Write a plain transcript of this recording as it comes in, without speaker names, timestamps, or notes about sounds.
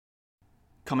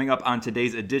Coming up on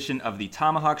today's edition of the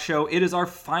ThomaHawk Show, it is our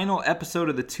final episode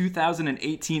of the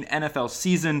 2018 NFL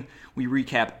season. We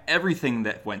recap everything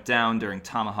that went down during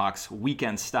ThomaHawk's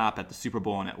weekend stop at the Super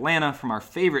Bowl in Atlanta, from our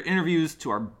favorite interviews to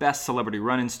our best celebrity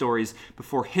run-in stories,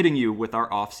 before hitting you with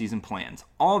our off-season plans.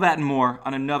 All that and more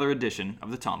on another edition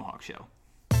of the ThomaHawk Show.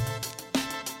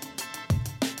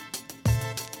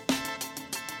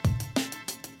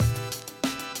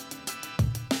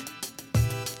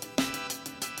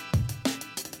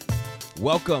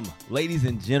 Welcome, ladies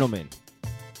and gentlemen,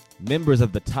 members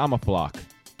of the ThomaHawk,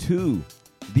 to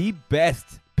the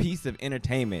best piece of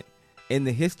entertainment in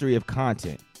the history of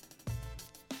content.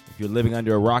 If you're living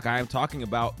under a rock, I am talking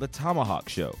about the ThomaHawk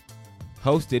Show,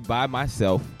 hosted by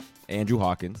myself, Andrew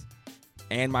Hawkins,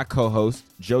 and my co-host,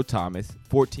 Joe Thomas,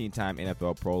 14-time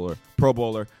NFL Pro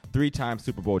Bowler, 3-time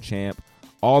Super Bowl champ.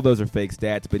 All those are fake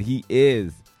stats, but he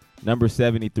is number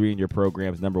 73 in your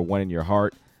programs, number 1 in your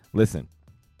heart. Listen.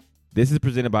 This is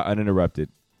presented by Uninterrupted.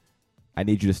 I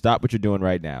need you to stop what you're doing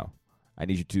right now. I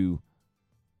need you to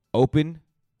open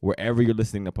wherever you're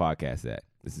listening to podcasts at.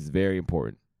 This is very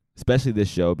important, especially this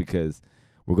show, because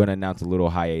we're going to announce a little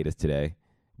hiatus today.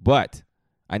 But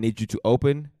I need you to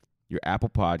open your Apple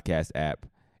Podcast app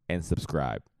and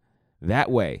subscribe. That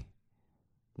way,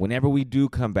 whenever we do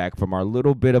come back from our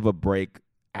little bit of a break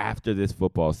after this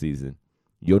football season,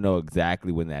 you'll know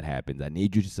exactly when that happens. I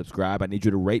need you to subscribe. I need you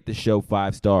to rate the show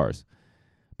 5 stars.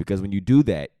 Because when you do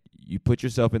that, you put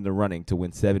yourself in the running to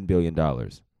win $7 billion.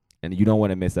 And you don't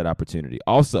want to miss that opportunity.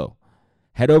 Also,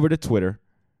 head over to Twitter,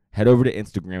 head over to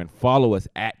Instagram, and follow us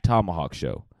at ThomaHawk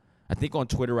Show. I think on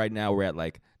Twitter right now we're at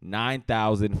like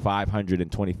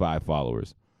 9,525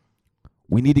 followers.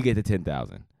 We need to get to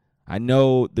 10,000. I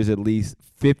know there's at least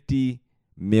 50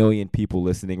 million people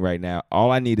listening right now.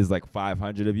 All I need is like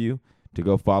 500 of you to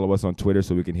go follow us on Twitter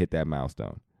so we can hit that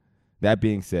milestone. That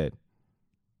being said,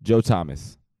 Joe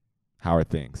Thomas, how are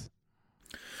things?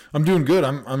 I'm doing good.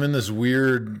 I'm in this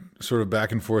weird sort of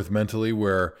back and forth mentally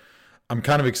where I'm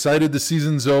kind of excited the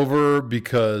season's over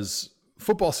because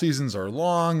football seasons are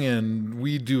long and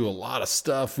we do a lot of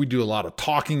stuff. We do a lot of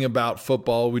talking about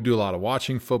football. We do a lot of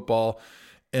watching football.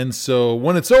 And so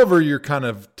when it's over, you're kind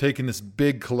of taking this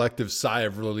big collective sigh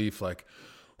of relief, like,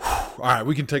 all right,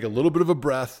 we can take a little bit of a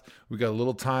breath. We got a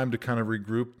little time to kind of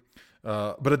regroup.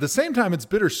 But at the same time, it's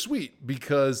bittersweet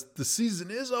because the season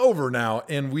is over now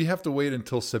and we have to wait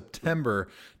until September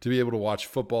to be able to watch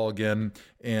football again.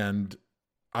 And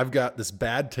I've got this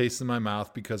bad taste in my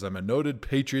mouth because I'm a noted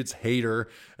Patriots hater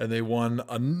and they won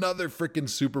another freaking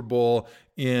Super Bowl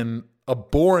in a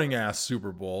boring ass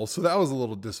Super Bowl. So that was a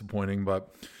little disappointing,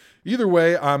 but either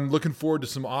way, I'm looking forward to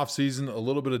some off season, a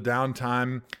little bit of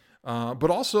downtime. But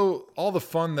also all the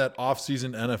fun that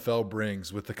off-season NFL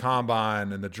brings with the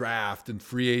combine and the draft and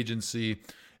free agency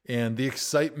and the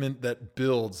excitement that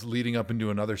builds leading up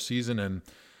into another season. And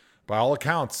by all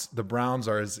accounts, the Browns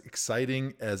are as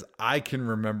exciting as I can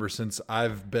remember since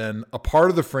I've been a part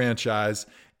of the franchise.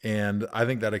 And I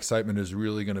think that excitement is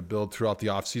really going to build throughout the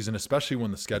offseason, especially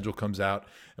when the schedule comes out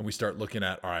and we start looking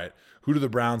at, all right, who do the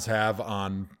Browns have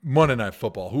on Monday Night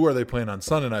Football? Who are they playing on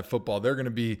Sunday Night Football? They're going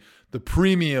to be the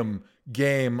premium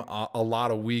game a lot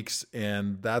of weeks,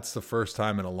 and that's the first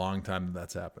time in a long time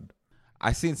that's happened.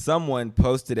 I seen someone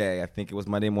post today, I think it was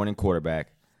Monday Morning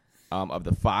Quarterback, of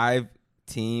the 5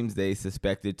 teams they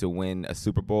suspected to win a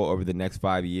Super Bowl over the next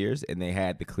 5 years, and they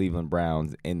had the Cleveland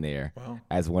Browns in there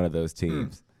as one of those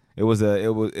teams. It was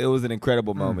an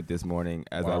incredible moment this morning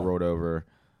as I rode over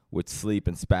with sleep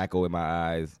and spackle in my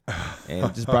eyes, and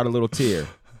it just brought a little tear,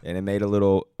 and it made a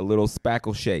little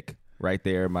spackle shake right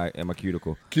there in my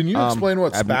cuticle. Can you explain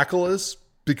what spackle is?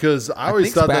 Because I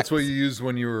always thought that's what you used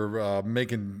when you were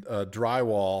making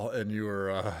drywall and you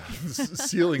were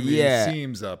sealing the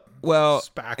seams up. Well,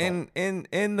 spackle.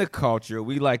 in the culture,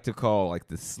 we like to call like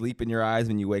the sleep in your eyes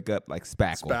when you wake up like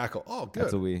spackle. Spackle. Oh, good.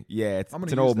 That's what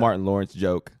it's an old Martin Lawrence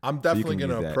joke. I'm definitely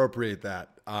going to appropriate that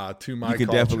to my culture. You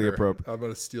can definitely appropriate. I'm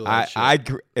going to steal that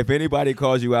shit. If anybody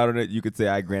calls you out on it, you could say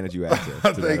I granted you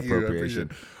access to that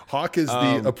appropriation. Hawk is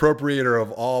the appropriator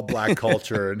of all black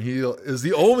culture, and he is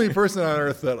the only person on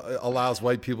earth that allows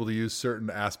white people to use certain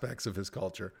aspects of his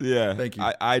culture. Yeah. Thank you.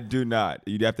 I do not.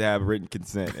 You'd have to have written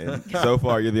consent. And so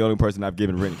far, you're the only person I've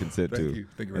given written consent to.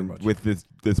 Thank you very much. With this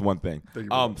one thing.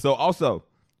 Thank you so also,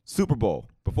 Super Bowl.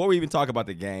 Before we even talk about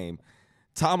the game,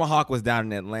 ThomaHawk was down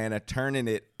in Atlanta turning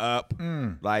it up.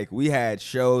 Like, we had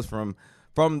shows from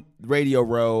Radio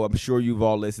Row. I'm sure you've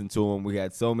all listened to them. We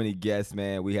had so many guests,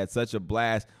 man. We had such a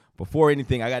blast. Before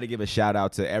anything, I got to give a shout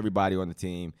out to everybody on the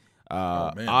team.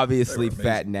 Obviously,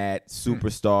 Fat Nat,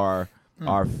 superstar,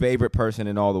 our favorite person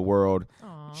in all the world.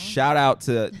 Shout out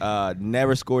to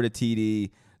never scored a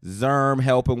TD. Zerm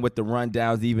helping with the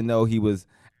rundowns, even though he was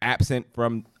absent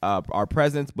from our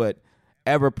presence, but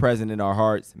ever present in our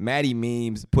hearts. Matty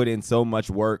Memes put in so much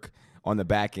work on the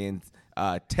back end.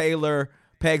 Taylor,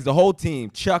 Pegs, the whole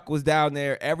team. Chuck was down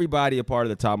there. Everybody a part of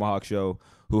the ThomaHawk Show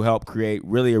who helped create a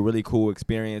really cool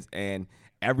experience. And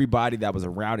everybody that was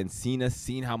around and seen us,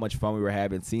 seen how much fun we were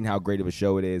having, seen how great of a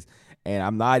show it is. And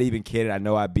I'm not even kidding. I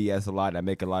know I BS a lot and I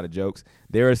make a lot of jokes.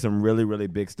 There is some really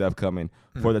big stuff coming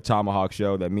for the ThomaHawk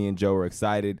Show that me and Joe are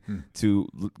excited to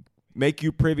make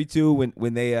you privy to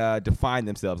when they define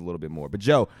themselves a little bit more. But,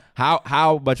 Joe,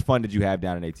 how much fun did you have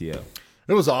down in ATL?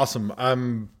 It was awesome.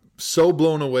 I'm so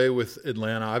blown away with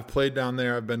Atlanta. I've played down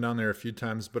there. I've been down there a few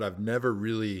times, but I've never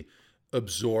really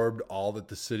absorbed all that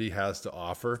the city has to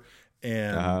offer.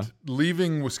 And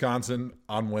leaving Wisconsin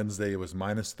on Wednesday, it was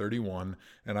minus 31.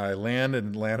 And I land in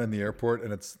Atlanta in the airport,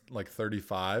 and it's like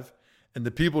 35. And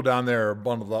the people down there are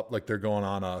bundled up like they're going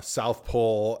on a South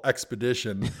Pole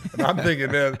expedition. And I'm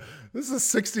thinking, man, this is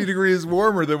 60 degrees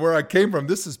warmer than where I came from.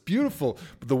 This is beautiful.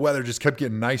 But the weather just kept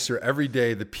getting nicer every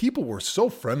day. The people were so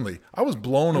friendly. I was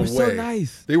blown away. So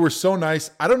nice. They were so nice.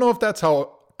 I don't know if that's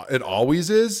how it always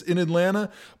is in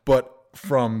Atlanta, but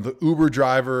from the Uber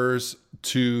drivers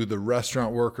to the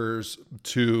restaurant workers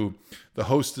to the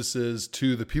hostesses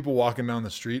to the people walking down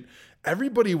the street,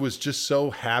 everybody was just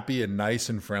so happy and nice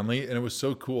and friendly, and it was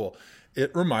so cool. It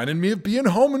reminded me of being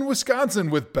home in Wisconsin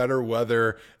with better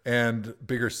weather and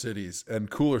bigger cities and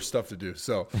cooler stuff to do.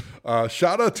 So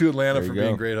shout out to Atlanta for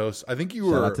being great hosts. I think you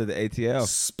were shout out to the ATL.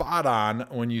 Spot on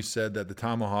when you said that the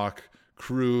ThomaHawk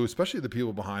crew, especially the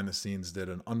people behind the scenes, did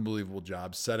an unbelievable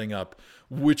job setting up,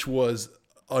 which was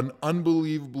an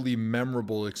unbelievably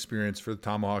memorable experience for the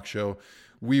ThomaHawk Show.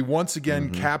 We once again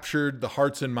captured the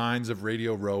hearts and minds of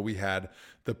Radio Row. We had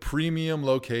the premium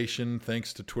location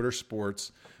thanks to Twitter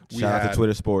Sports. Shout out to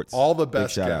Twitter Sports. All the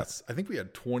best guests. I think we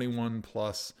had 21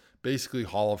 plus, basically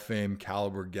Hall of Fame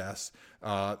caliber guests.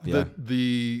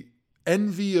 The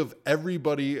envy of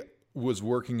everybody was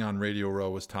working on Radio Row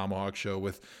was ThomaHawk Show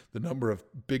with the number of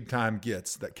big time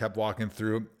gets that kept walking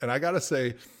through. And I got to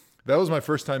say, that was my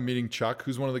first time meeting Chuck,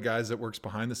 who's one of the guys that works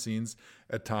behind the scenes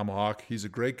at ThomaHawk. He's a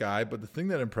great guy, but the thing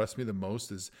that impressed me the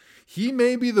most is he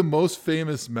may be the most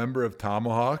famous member of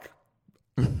ThomaHawk.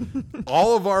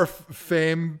 All of our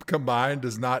fame combined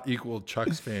does not equal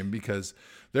Chuck's fame, because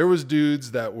there was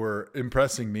dudes that were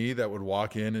impressing me that would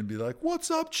walk in and be like, "What's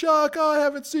up, Chuck? Oh, I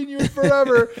haven't seen you in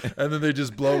forever." And then they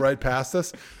just blow right past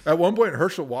us. At one point,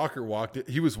 Herschel Walker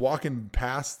he was walking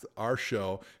past our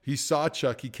show. He saw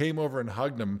Chuck. He came over and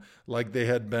hugged him like they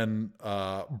had been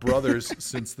brothers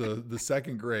since the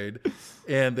second grade.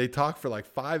 And they talked for like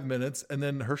 5 minutes. And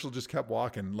then Herschel just kept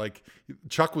walking. Like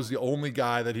Chuck was the only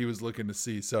guy that he was looking to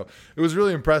see. So it was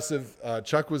really impressive.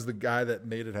 Chuck was the guy that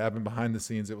made it happen behind the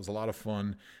scenes. It was a lot of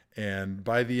fun. And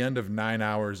by the end of 9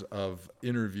 hours of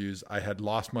interviews, I had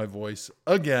lost my voice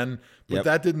again. But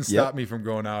that didn't stop me from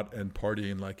going out and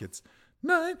partying like it's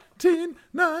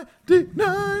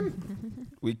 1999.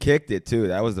 We kicked it, too.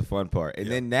 That was the fun part.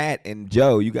 And then Nat and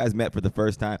Joe, you guys met for the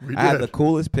first time. I have the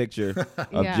coolest picture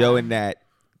of Joe and Nat,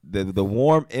 the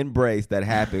warm embrace that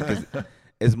happened. Because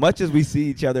as much as we see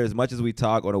each other, as much as we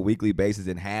talk on a weekly basis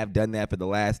and have done that for the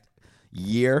last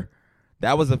year,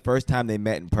 that was the first time they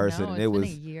met in person. No, and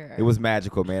it was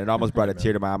magical, man. It almost brought a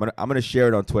tear to my eye. I'm gonna share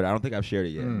it on Twitter. I don't think I've shared it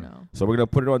yet. No. So we're gonna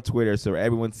put it on Twitter so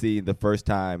everyone sees the first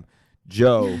time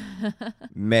Joe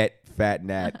met Fat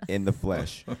Nat in the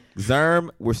flesh. Zerm,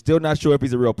 we're still not sure if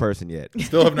he's a real person yet.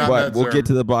 Still have not met But we'll Zerm. get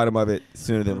to the bottom of it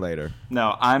sooner than later.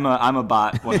 No, I'm a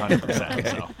bot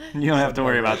 100%. So you don't have to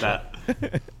worry about that.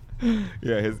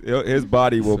 Yeah, his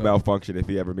body will malfunction if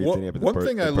he ever meets any of the One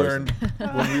thing I person. learned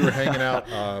when we were hanging out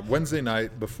Wednesday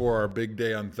night before our big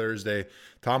day on Thursday,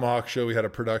 ThomaHawk Show, we had a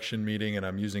production meeting, and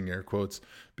I'm using air quotes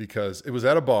because it was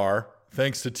at a bar.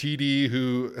 Thanks to TD,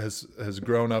 who has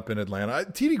grown up in Atlanta.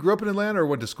 TD grew up in Atlanta or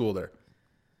went to school there?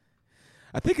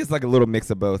 I think it's like a little mix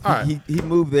of both. He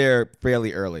moved there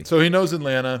fairly early. So he knows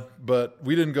Atlanta, but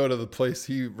we didn't go to the place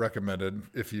he recommended,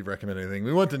 if he recommended anything.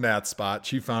 We went to Nat's spot.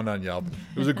 She found on Yelp.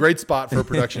 It was a great spot for a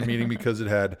production meeting because it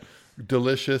had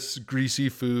delicious, greasy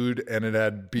food, and it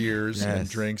had beers and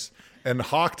drinks. And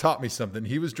Hawk taught me something.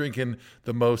 He was drinking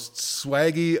the most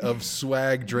swaggy of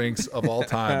swag drinks of all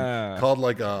time, called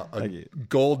like a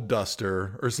gold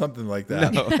duster or something like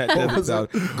that. No, that doesn't sound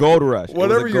Gold Rush.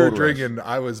 Whatever you were drinking,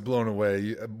 I was blown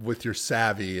away with your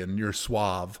savvy and your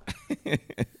suave.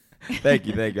 Thank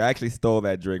you. I actually stole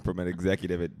that drink from an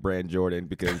executive at Brand Jordan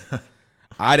because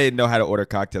I didn't know how to order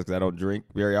cocktails because I don't drink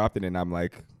very often, and I'm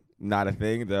like, not a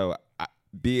thing. Though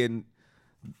being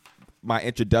my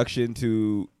introduction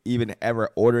to even ever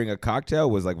ordering a cocktail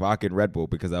was like vodka and Red Bull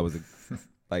because I was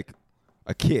like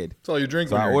a kid. That's all you drink.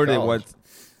 So when I you're in ordered it college. once.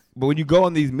 But when you go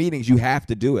on these meetings, you have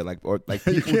to do it. Like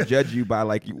people judge you by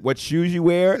like what shoes you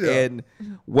wear and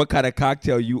what kind of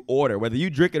cocktail you order. Whether you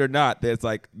drink it or not, there's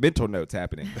like mental notes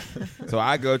happening. So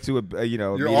I go to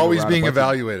You're always being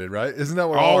evaluated, right? Isn't that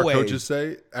what all our coaches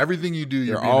say? Everything you do,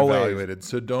 you're being evaluated.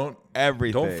 So don't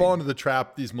fall into the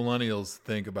trap these millennials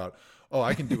think about. Oh,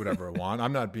 I can do whatever I want.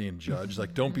 I'm not being judged.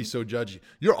 Like, don't be so judgy.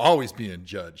 You're always being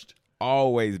judged.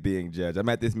 Always being judged. I'm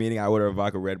at this meeting. I order a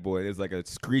vodka Red Bull. It's like a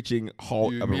screeching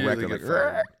halt of a record. Like,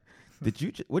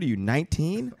 what are you,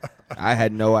 19? I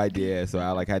had no idea. So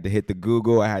I had to hit the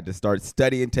Google. I had to start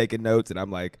studying, taking notes. And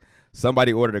I'm like,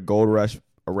 somebody ordered a Gold Rush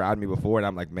around me before. And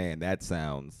I'm like, man, that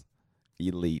sounds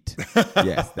elite.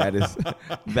 Yes, that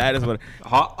is what.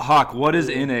 Hawk, what is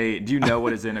do you know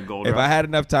what is in a Gold Rush? If I had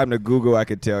enough time to Google, I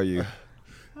could tell you.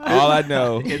 All I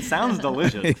know. It sounds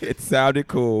delicious. It sounded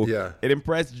cool. Yeah. It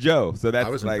impressed Joe. So that's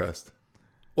I was like, impressed.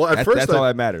 Well, at first, that's all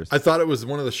that matters. I thought it was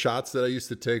one of the shots that I used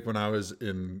to take when I was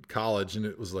in college, and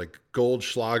it was like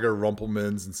Goldschlager,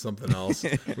 Rumpelmans, and something else,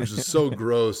 which is so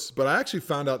gross. But I actually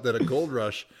found out that a Gold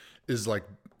Rush is like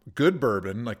good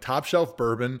bourbon, like top shelf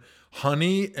bourbon,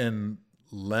 honey and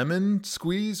lemon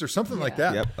squeeze or something like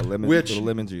that. Yep, a little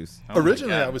lemon juice.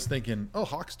 Originally, I was thinking,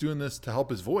 Hawk's doing this to help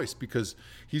his voice because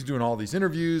he's doing all these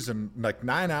interviews and like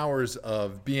 9 hours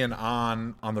of being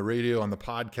on the radio, on the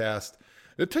podcast.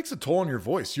 It takes a toll on your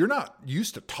voice. You're not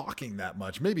used to talking that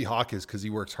much. Maybe Hawk is because he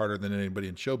works harder than anybody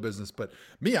in show business. But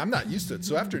me, I'm not used to it.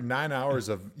 So after 9 hours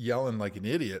of yelling like an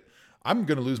idiot, I'm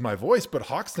going to lose my voice. But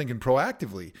Hawk's thinking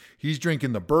proactively. He's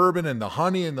drinking the bourbon and the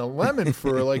honey and the lemon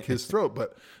for like his throat.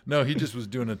 But no, he just was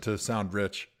doing it to sound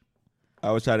rich.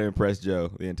 I was trying to impress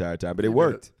Joe the entire time, but it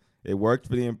worked. It worked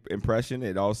for the impression.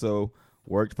 It also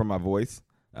worked for my voice.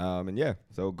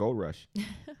 So Gold Rush.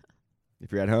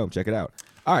 If you're at home, check it out.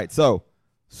 All right, so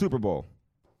Super Bowl.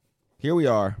 Here we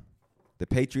are. The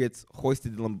Patriots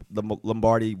hoisted the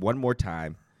Lombardi one more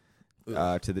time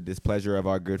to the displeasure of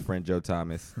our good friend Joe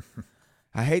Thomas.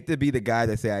 I hate to be the guy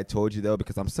that say I told you, though,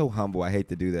 because I'm so humble. I hate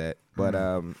to do that. But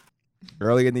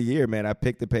early in the year, man, I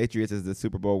picked the Patriots as the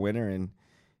Super Bowl winner, and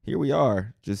here we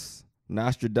are, just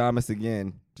Nostradamus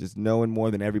again, just knowing more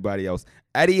than everybody else.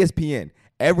 At ESPN,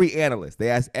 every analyst, they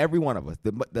asked every one of us,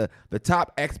 the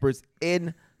top experts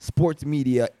in sports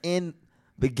media, in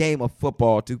the game of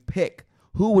football, to pick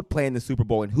who would play in the Super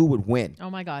Bowl and who would win. Oh,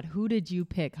 my God. Who did you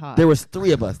pick, Hawk? There was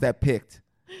 3 of us that picked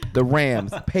the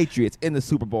Rams, Patriots in the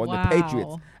Super Bowl, and the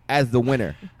Patriots as the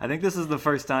winner. I think this is the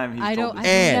first time he's told this.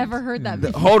 I've never heard that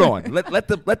before. Hold on. Let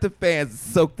the fans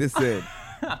soak this in.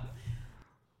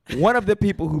 One of the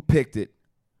people who picked it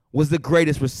was the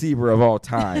greatest receiver of all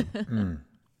time.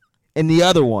 And the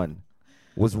other one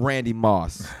was Randy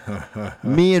Moss.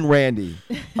 Me and Randy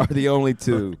are the only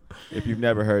two, if you've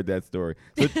never heard that story.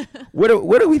 So what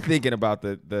are we thinking about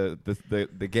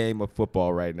the game of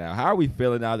football right now? How are we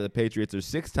feeling now that the Patriots are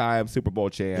 6-time Super Bowl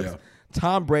champs? Yeah.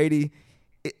 Tom Brady,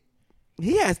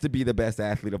 he has to be the best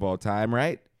athlete of all time,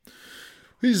 right?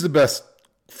 He's the best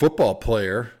football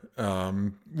player.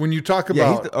 When you talk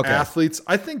about athletes,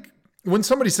 I think when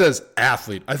somebody says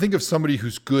athlete, I think of somebody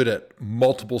who's good at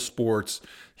multiple sports.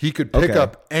 He could pick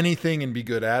up anything and be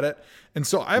good at it. And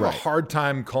so I have a hard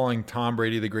time calling Tom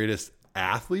Brady the greatest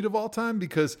athlete of all time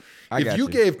because if you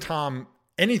gave Tom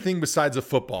anything besides a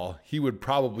football, he would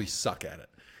probably suck at it.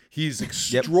 He's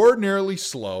extraordinarily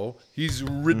slow. He's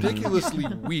ridiculously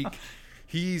weak.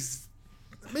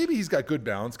 Maybe he's got good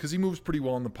balance because he moves pretty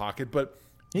well in the pocket, but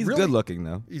he's really good looking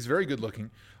though. He's very good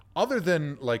looking. Other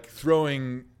than like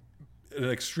throwing an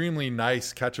extremely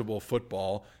nice catchable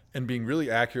football and being really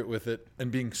accurate with it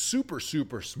and being super,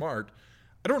 super smart,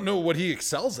 I don't know what he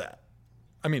excels at.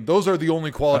 I mean, those are the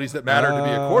only qualities that matter to be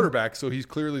a quarterback, so he's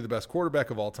clearly the best quarterback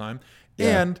of all time.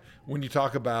 Yeah. And when you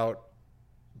talk about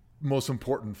most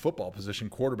important football position,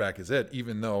 quarterback is it,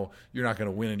 even though you're not going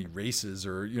to win any races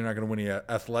or you're not going to win any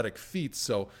athletic feats.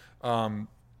 So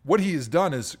what he has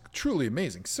done is truly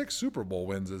amazing. 6 Super Bowl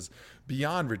wins is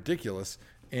beyond ridiculous.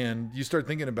 And you start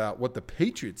thinking about what the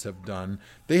Patriots have done.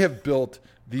 They have built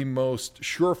the most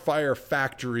surefire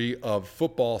factory of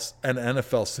football and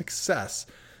NFL success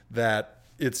that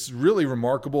it's really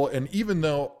remarkable. And even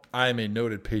though I'm a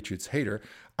noted Patriots hater,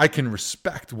 I can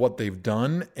respect what they've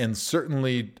done and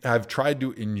certainly have tried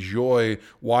to enjoy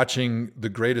watching the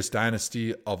greatest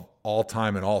dynasty of all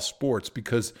time in all sports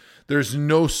because there's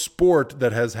no sport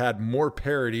that has had more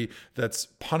parity that's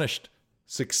punished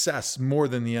success more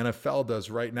than the NFL does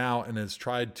right now and has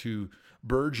tried to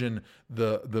burgeon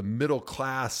the middle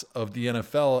class of the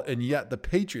NFL, and yet the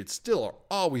Patriots still are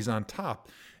always on top.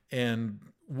 And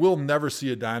we'll never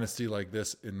see a dynasty like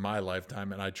this in my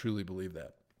lifetime, and I truly believe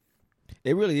that.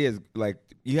 It really is. Like,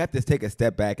 you have to take a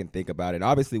step back and think about it.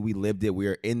 Obviously, we lived it. We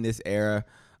are in this era.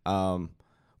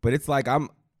 But it's like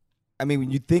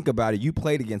when you think about it, you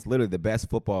played against literally the best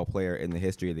football player in the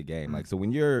history of the game. Like, so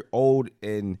when you're old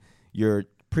and you're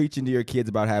preaching to your kids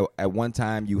about how at one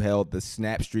time you held the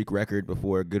snap streak record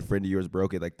before a good friend of yours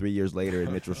broke it like 3 years later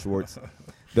in Mitchell Schwartz,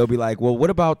 they'll be like, well, what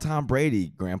about Tom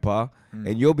Brady, Grandpa?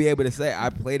 And you'll be able to say, I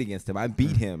played against him. I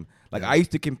beat him. Like, I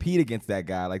used to compete against that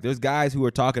guy. Like, there's guys who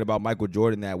are talking about Michael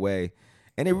Jordan that way.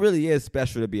 And it really is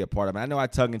special to be a part of it. I know I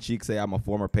tongue-in-cheek say I'm a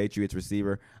former Patriots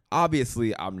receiver.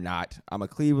 Obviously, I'm not. I'm a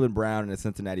Cleveland Brown and a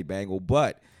Cincinnati Bengal.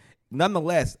 But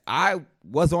nonetheless, I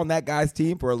was on that guy's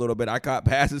team for a little bit. I caught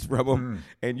passes from him.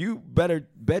 And you better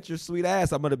bet your sweet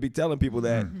ass I'm going to be telling people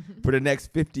that for the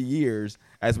next 50 years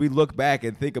as we look back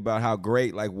and think about how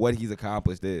great, like, what he's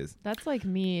accomplished is. That's like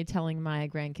me telling my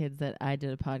grandkids that I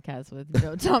did a podcast with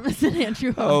Joe Thomas and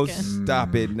Andrew Oh, Hawkins.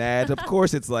 stop it, Nat. Of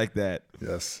course it's like that.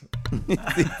 Yes.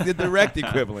 The direct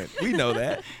equivalent. We know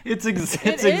that. It's It is.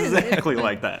 exactly It's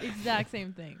like that. Exact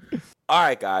same thing. All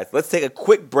right, guys, let's take a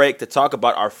quick break to talk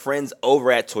about our friends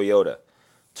over at Toyota.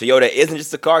 Toyota isn't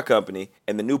just a car company,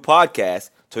 and the new podcast,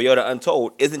 Toyota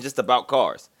Untold, isn't just about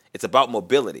cars. It's about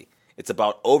mobility. It's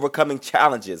about overcoming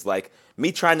challenges like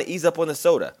me trying to ease up on the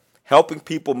soda, helping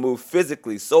people move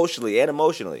physically, socially, and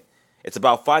emotionally. It's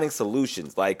about finding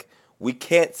solutions like we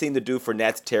can't seem to do for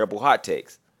Nat's terrible hot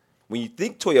takes. When you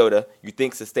think Toyota, you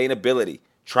think sustainability,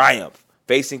 triumph,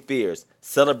 facing fears,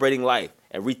 celebrating life,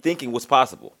 and rethinking what's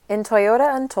possible. In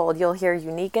Toyota Untold, you'll hear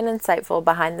unique and insightful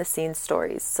behind-the-scenes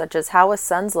stories, such as how a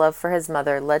son's love for his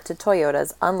mother led to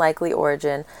Toyota's unlikely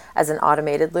origin as an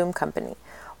automated loom company,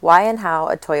 why and how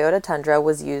a Toyota Tundra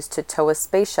was used to tow a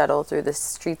space shuttle through the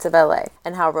streets of LA,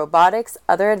 and how robotics,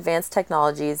 other advanced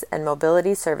technologies, and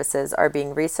mobility services are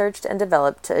being researched and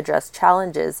developed to address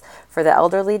challenges for the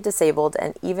elderly, disabled,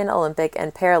 and even Olympic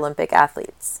and Paralympic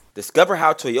athletes. Discover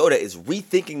how Toyota is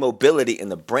rethinking mobility in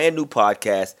the brand new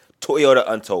podcast, Toyota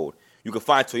Untold. You can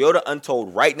find Toyota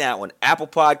Untold right now on Apple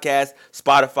Podcasts,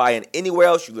 Spotify, and anywhere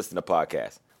else you listen to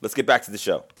podcasts. Let's get back to the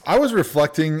show. I was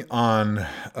reflecting on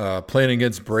playing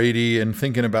against Brady and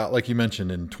thinking about, like you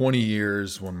mentioned, in 20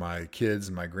 years when my kids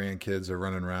and my grandkids are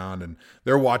running around and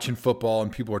they're watching football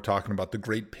and people are talking about the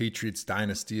great Patriots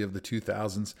dynasty of the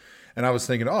 2000s. And I was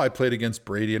thinking, I played against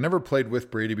Brady. I never played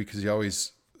with Brady because he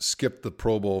always skipped the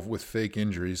Pro Bowl with fake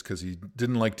injuries because he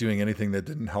didn't like doing anything that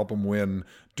didn't help him win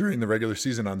during the regular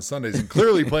season on Sundays. And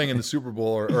clearly playing in the Super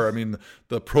Bowl or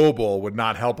the Pro Bowl would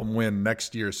not help him win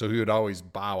next year. So he would always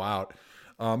bow out.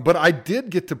 But I did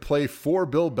get to play for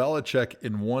Bill Belichick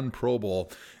in one Pro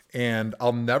Bowl. And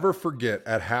I'll never forget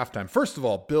at halftime. First of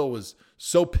all, Bill was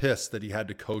so pissed that he had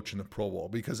to coach in the Pro Bowl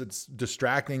because it's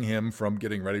distracting him from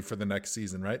getting ready for the next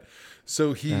season, right?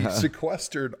 So he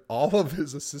sequestered all of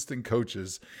his assistant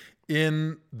coaches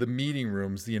in the meeting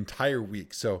rooms the entire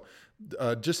week. So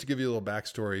just to give you a little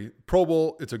backstory, Pro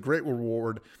Bowl, it's a great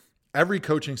reward. Every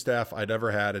coaching staff I'd ever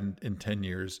had in 10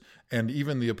 years, and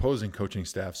even the opposing coaching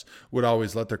staffs, would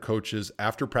always let their coaches,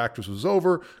 after practice was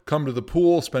over, come to the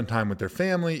pool, spend time with their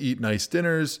family, eat nice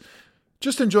dinners,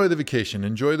 just enjoy the vacation,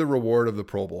 enjoy the reward of the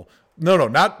Pro Bowl. No,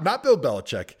 not Bill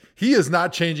Belichick. He is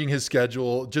not changing his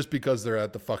schedule just because they're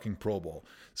at the fucking Pro Bowl.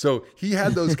 So he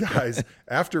had those guys,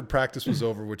 after practice was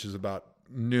over, which is about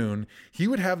noon, he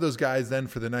would have those guys then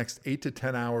for the next 8 to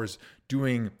 10 hours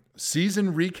doing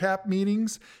season recap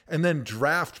meetings and then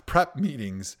draft prep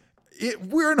meetings.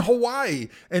 We're in Hawaii,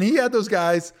 and he had those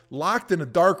guys locked in a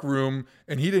dark room,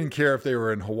 and he didn't care if they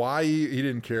were in Hawaii. He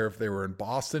didn't care if they were in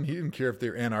Boston. He didn't care if they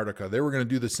were in Antarctica. They were going to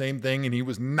do the same thing, and he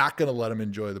was not going to let them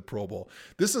enjoy the Pro Bowl.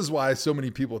 This is why so many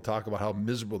people talk about how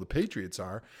miserable the Patriots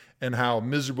are and how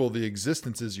miserable the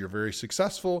existence is. You're very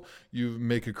successful. You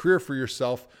make a career for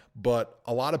yourself, but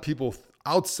a lot of people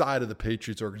outside of the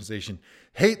Patriots organization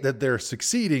hate that they're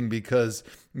succeeding because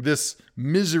this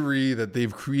misery that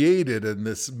they've created and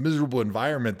this miserable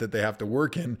environment that they have to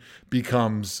work in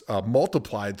becomes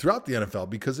multiplied throughout the NFL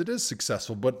because it is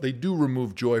successful, but they do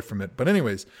remove joy from it. But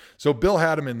anyways, so Bill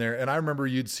had him in there, and I remember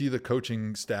you'd see the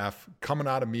coaching staff coming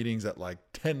out of meetings at like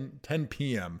 10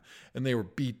 p.m., and they were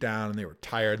beat down and they were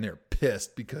tired and they were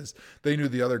pissed because they knew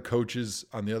the other coaches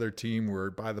on the other team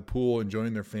were by the pool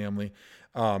enjoying their family.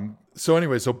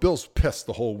 So Bill's pissed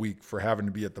the whole week for having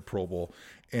to be at the Pro Bowl.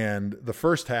 And the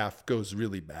first half goes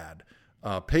really bad.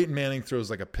 Peyton Manning throws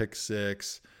like a pick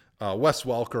six. Wes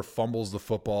Welker fumbles the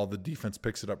football. The defense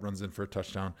picks it up, runs in for a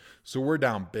touchdown. So we're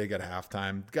down big at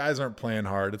halftime. Guys aren't playing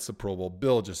hard. It's the Pro Bowl.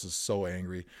 Bill just is so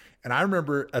angry. And I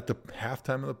remember at the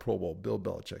halftime of the Pro Bowl, Bill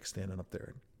Belichick standing up there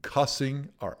and cussing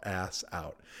our ass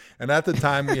out. And at the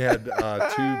time, we had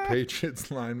two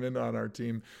Patriots linemen on our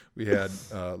team. We had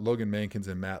Logan Mankins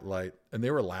and Matt Light, and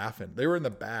they were laughing. They were in the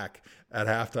back at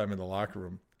halftime in the locker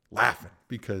room laughing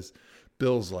because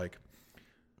Bill's like,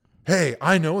 hey,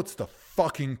 I know it's the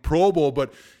fucking Pro Bowl,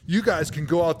 but you guys can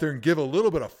go out there and give a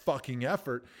little bit of fucking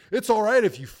effort. It's all right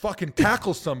if you fucking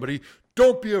tackle somebody.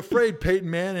 Don't be afraid, Peyton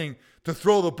Manning, to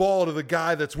throw the ball to the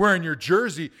guy that's wearing your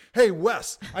jersey. Hey,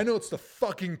 Wes, I know it's the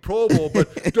fucking Pro Bowl,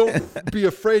 but don't be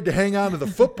afraid to hang on to the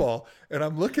football. And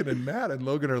I'm looking, and Matt and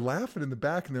Logan are laughing in the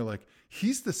back, and they're like,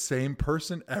 he's the same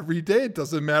person every day. It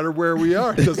doesn't matter where we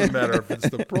are. It doesn't matter if it's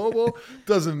the Pro Bowl. It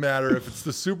doesn't matter if it's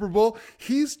the Super Bowl.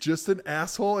 He's just an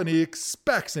asshole, and he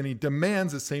expects and he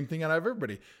demands the same thing out of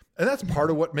everybody. And that's part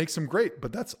of what makes him great,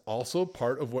 but that's also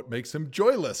part of what makes him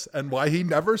joyless and why he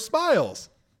never smiles.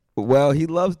 Well, he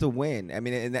loves to win. I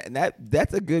mean, and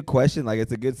that's a good question. Like,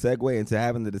 it's a good segue into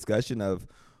having the discussion of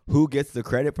who gets the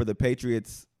credit for the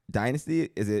Patriots dynasty.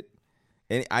 Is it?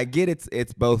 And I get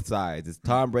it's both sides. It's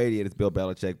Tom Brady and it's Bill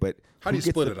Belichick. But how do you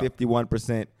split it up?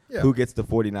 51%? Yeah. Who gets the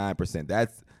 49%?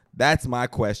 That's my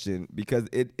question, because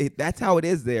it that's how it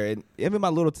is there. And even my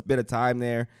little bit of time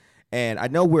there, and I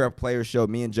know we're a player show.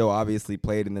 Me and Joe obviously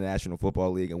played in the National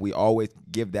Football League, and we always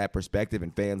give that perspective,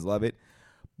 and fans love it.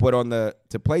 But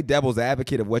to play devil's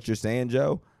advocate of what you're saying,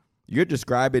 Joe, you're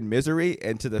describing misery,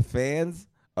 and to the fans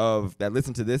that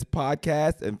listen to this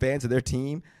podcast and fans of their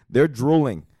team, they're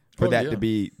drooling for to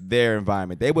be their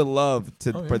environment. They would love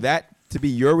for that to be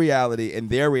your reality, and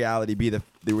their reality be the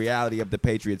reality of the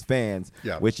Patriots fans,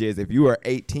 which is if you are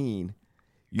 18,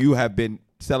 you have been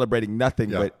celebrating nothing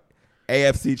but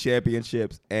AFC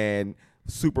championships and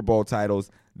Super Bowl titles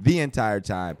the entire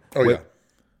time.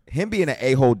 Him being an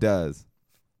a-hole does.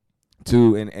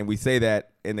 And we say that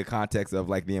in the context of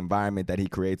like the environment that he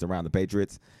creates around the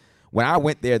Patriots. When I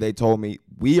went there, they told me,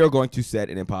 we are going to set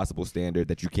an impossible standard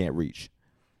that you can't reach.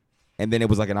 And then it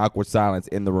was like an awkward silence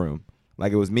in the room.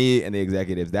 Like, it was me and the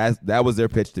executives. That was their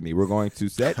pitch to me. We're going to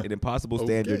set an impossible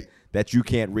standard that you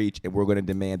can't reach, and we're going to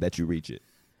demand that you reach it.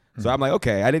 So I'm like,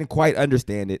 okay, I didn't quite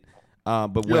understand it.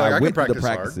 But when I went to the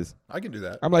practices, hard. I can do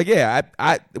that. I'm like,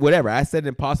 I whatever. I set an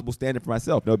impossible standard for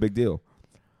myself. No big deal.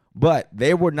 But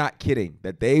they were not kidding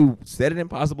that they set an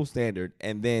impossible standard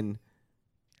and then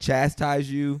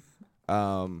chastise you.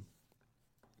 They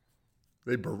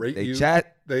berate you.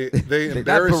 They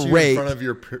embarrass you in front of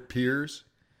your peers.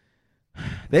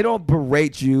 They don't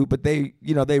berate you, but they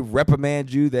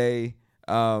reprimand you. They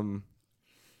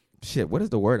what is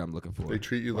the word I'm looking for? They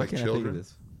treat you like children.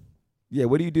 Yeah,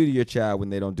 what do you do to your child when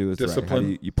they don't do it right? How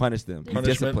do you punish them? You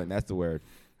discipline, that's the word.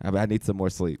 I need some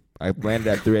more sleep. I landed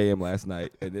at 3 a.m. last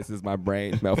night, and this is my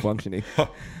brain malfunctioning.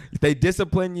 They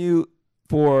discipline you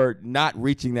for not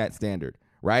reaching that standard,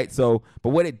 right? So, but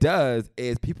what it does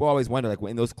is people always wonder, like,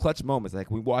 in those clutch moments,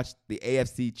 like we watched the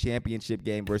AFC Championship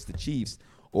game versus the Chiefs,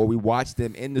 or we watched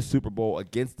them in the Super Bowl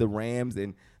against the Rams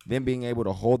and them being able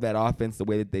to hold that offense the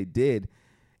way that they did.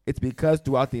 It's because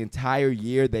throughout the entire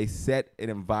year, they set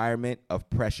an environment of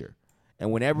pressure.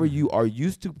 And whenever you are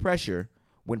used to pressure,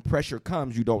 when pressure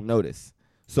comes, you don't notice.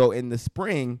 So in the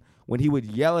spring, when he would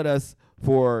yell at us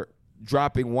for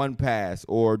dropping one pass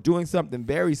or doing something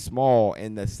very small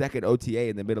in the second OTA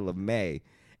in the middle of May,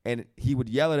 and he would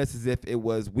yell at us as if it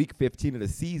was week 15 of the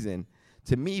season,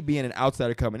 to me, being an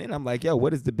outsider coming in, I'm like, yo,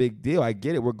 what is the big deal? I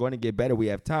get it. We're going to get better. We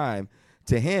have time.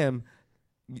 To him,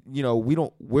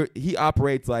 he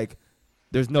operates like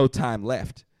there's no time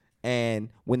left. And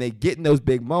when they get in those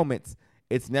big moments,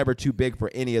 it's never too big for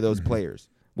any of those players.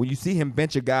 When you see him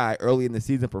bench a guy early in the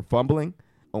season for fumbling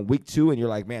on week 2, and you're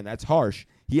like, man, that's harsh.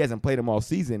 He hasn't played him all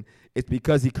season. It's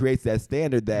because he creates that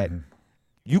standard that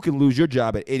you can lose your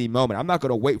job at any moment. I'm not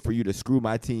going to wait for you to screw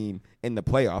my team in the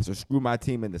playoffs or screw my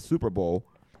team in the Super Bowl.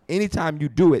 Anytime you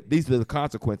do it, these are the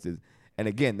consequences. And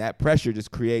again, that pressure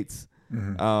just creates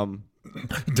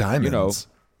diamonds.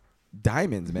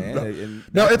 Diamonds, man. And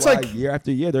no, it's like year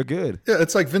after year, they're good. Yeah,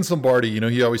 it's like Vince Lombardi.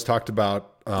 He always talked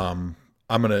about, I'm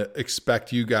going to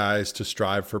expect you guys to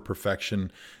strive for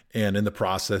perfection, and in the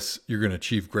process, you're going to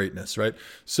achieve greatness, right?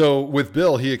 So with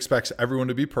Bill, he expects everyone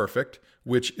to be perfect,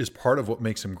 which is part of what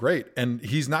makes him great. And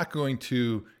he's not going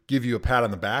to give you a pat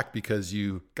on the back because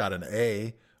you got an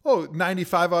A. Oh,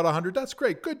 95 out of 100. That's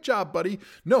great. Good job, buddy.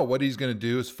 No, what he's going to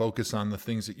do is focus on the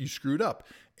things that you screwed up.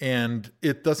 And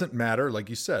it doesn't matter, like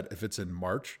you said, if it's in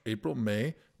March, April,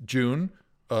 May, June,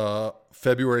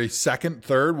 February 2nd,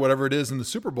 3rd, whatever it is in the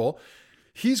Super Bowl.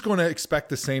 he's going to expect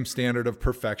the same standard of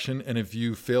perfection. And if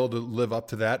you fail to live up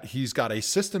to that, he's got a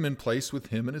system in place with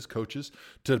him and his coaches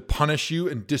to punish you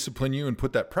and discipline you and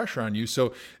put that pressure on you.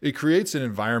 So it creates an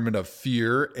environment of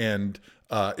fear, and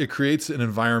it creates an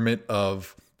environment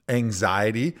of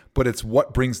anxiety, but it's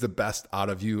what brings the best out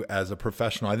of you as a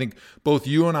professional. I think both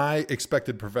you and I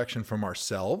expected perfection from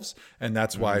ourselves, and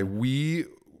that's why we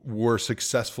were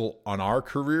successful on our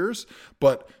careers.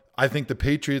 But I think the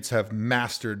Patriots have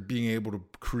mastered being able to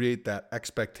create that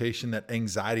expectation, that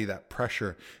anxiety, that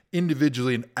pressure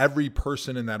individually in every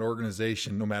person in that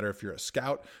organization, no matter if you're a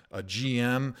scout, a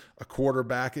GM, a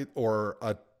quarterback, or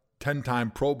a 10-time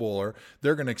Pro Bowler.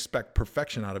 They're going to expect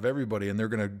perfection out of everybody, and they're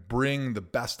going to bring the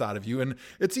best out of you. And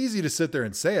it's easy to sit there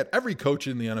and say it. Every coach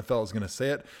in the NFL is going to say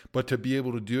it, but to be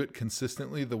able to do it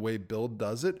consistently the way Bill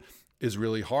does it is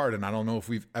really hard. And I don't know if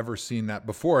we've ever seen that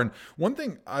before. And one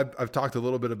thing I've talked a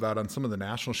little bit about on some of the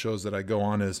national shows that I go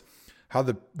on is how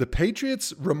the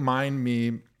Patriots remind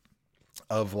me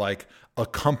of like a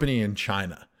company in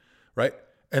China, right?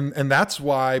 And that's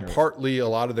why partly a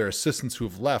lot of their assistants who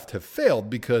have left have failed,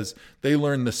 because they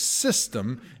learn the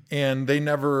system and they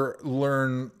never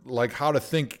learn like how to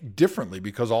think differently,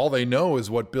 because all they know is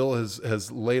what Bill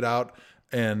has laid out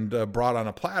and brought on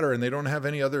a platter, and they don't have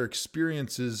any other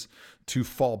experiences to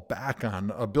fall back on.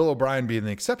 Bill O'Brien being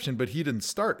the exception, but he didn't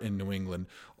start in New England.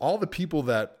 All the people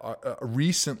that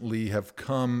recently have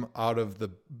come out of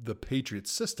the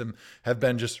Patriots system have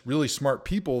been just really smart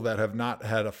people that have not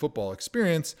had a football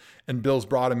experience, and Bill's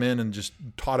brought him in and just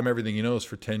taught him everything he knows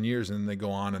for 10 years, and then they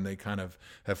go on and they kind of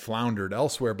have floundered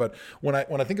elsewhere. But when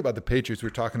I think about the Patriots, we're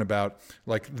talking about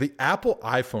like the Apple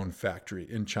iPhone factory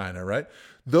in China, right?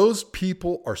 Those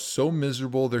people are so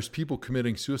miserable. There's people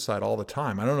committing suicide all the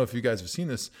time. I don't know if you guys have seen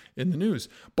this in the news,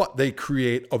 but they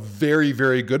create a very,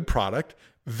 very good product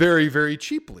very, very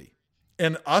cheaply.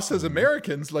 And us as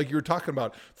Americans, like you were talking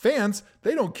about, fans,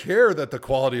 they don't care that the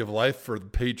quality of life for the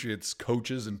Patriots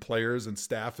coaches and players and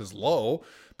staff is low,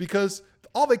 because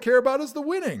all they care about is the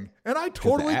winning. And I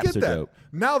totally get that. Dope.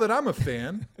 Now that I'm a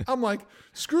fan, I'm like,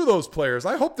 screw those players.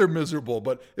 I hope they're miserable.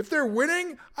 But if they're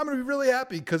winning, I'm going to be really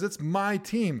happy because it's my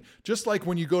team. Just like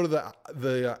when you go to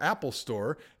the Apple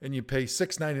store and you pay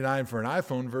 $6.99 for an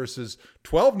iPhone versus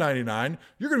 $12.99,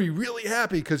 you're going to be really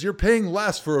happy because you're paying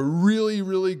less for a really,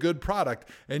 really good product.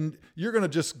 And you're going to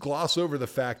just gloss over the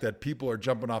fact that people are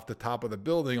jumping off the top of the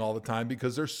building all the time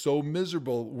because they're so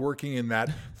miserable working in that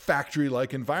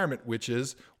factory-like environment, which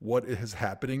is what is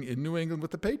happening in New England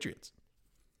with the Patriots.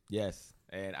 Yes.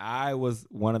 And I was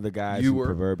one of the guys who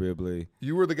proverbially...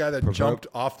 You were the guy that jumped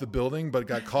off the building but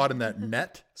got caught in that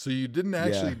net. So you didn't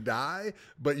actually die,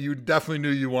 but you definitely knew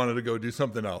you wanted to go do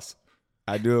something else.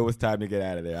 I knew it was time to get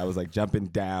out of there. I was like jumping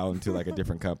down to like a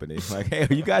different company. Like, hey,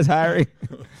 are you guys hiring?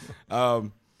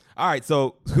 All right.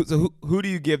 So who do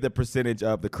you give the percentage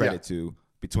of the credit to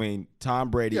between Tom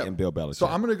Brady and Bill Belichick? So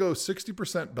I'm going to go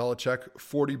 60% Belichick,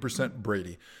 40%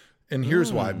 Brady. And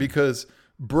here's why. Because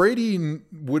Brady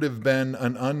would have been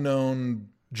an unknown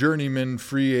journeyman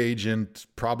free agent,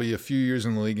 probably a few years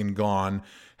in the league and gone,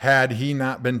 had he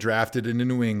not been drafted into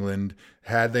New England,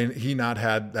 had he not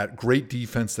had that great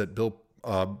defense that Bill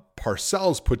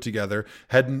Parcells put together,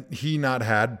 had he not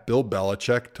had Bill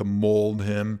Belichick to mold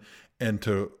him and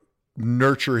to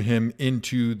nurture him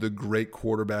into the great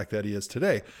quarterback that he is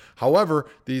today. However,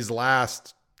 these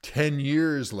last 10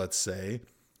 years, let's say,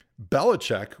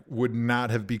 Belichick would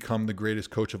not have become the greatest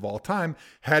coach of all time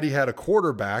had he had a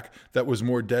quarterback that was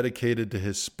more dedicated to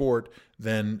his sport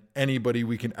than anybody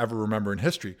we can ever remember in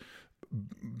history.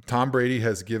 Tom Brady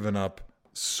has given up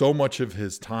so much of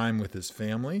his time with his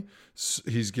family.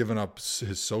 He's given up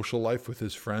his social life with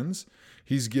his friends.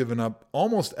 He's given up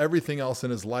almost everything else in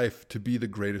his life to be the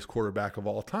greatest quarterback of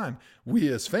all time. We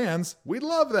as fans, we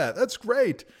love that. That's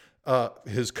great.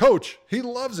 His coach, he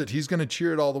loves it. He's going to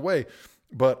cheer it all the way.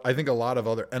 But I think a lot of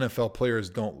other NFL players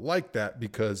don't like that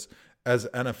because as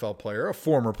an NFL player, a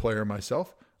former player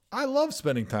myself, I love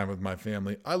spending time with my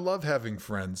family. I love having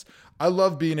friends. I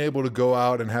love being able to go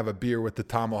out and have a beer with the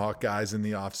ThomaHawk guys in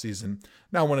the offseason.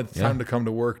 Now, when it's time to come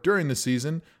to work during the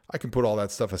season, I can put all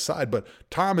that stuff aside. But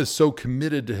Tom is so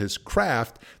committed to his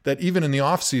craft that even in the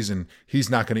offseason, he's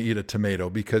not going to eat a tomato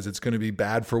because it's going to be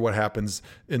bad for what happens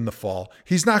in the fall.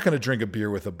 He's not going to drink a beer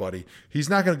with a buddy. He's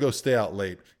not going to go stay out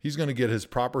late. He's going to get his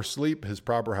proper sleep, his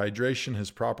proper hydration,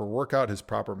 his proper workout, his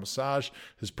proper massage,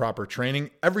 his proper training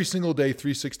every single day,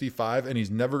 365, and he's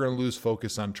never going to lose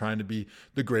focus on trying to be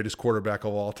the greatest quarterback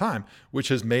of all time, which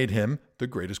has made him the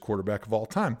greatest quarterback of all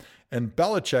time. And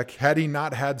Belichick, had he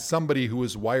not had somebody who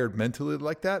was wired mentally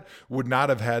like that, would not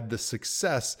have had the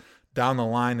success down the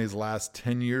line his last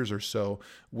 10 years or so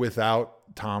without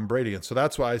Tom Brady. And so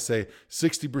that's why I say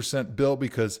 60% Bill,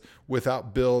 because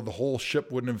without Bill, the whole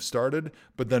ship wouldn't have started.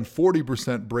 But then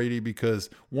 40% Brady, because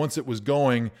once it was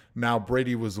going, now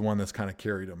Brady was the one that's kind of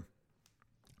carried him.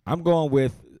 I'm going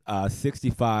with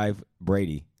 65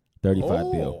 Brady, 35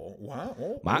 Bill.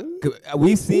 Wow.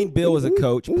 We've seen Bill as a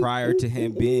coach prior to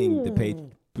him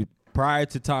being prior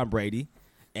to Tom Brady,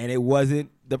 and it wasn't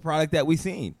the product that we've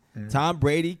seen. Tom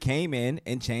Brady came in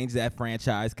and changed that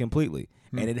franchise completely,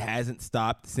 and it hasn't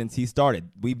stopped since he started.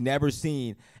 We've never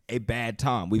seen a bad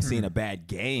Tom. We've seen a bad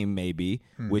game maybe,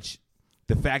 which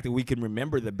the fact that we can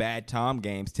remember the bad Tom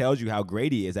games tells you how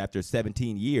great he is after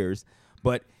 17 years.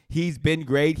 But he's been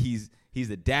great. He's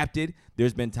adapted.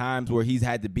 There's been times where he's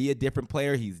had to be a different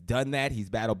player. He's done that. He's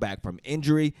battled back from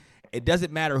injury. It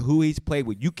doesn't matter who he's played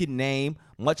with. You can name,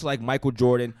 much like Michael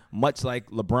Jordan, much like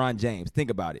LeBron James. Think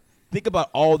about it. Think about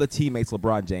all the teammates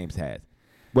LeBron James has.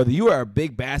 Whether you are a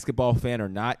big basketball fan or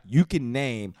not, you can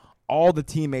name all the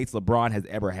teammates LeBron has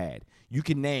ever had. You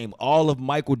can name all of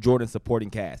Michael Jordan's supporting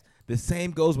cast. The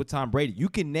same goes with Tom Brady. You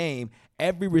can name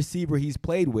every receiver he's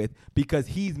played with because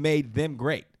he's made them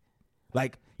great.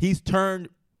 Like, he's turned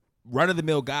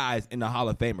run-of-the-mill guys into Hall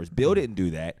of Famers. Bill didn't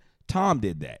do that. Tom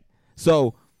did that.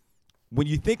 So when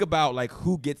you think about, like,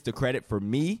 who gets the credit for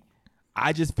me,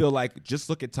 I just feel like just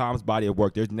look at Tom's body of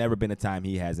work. There's never been a time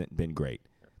he hasn't been great.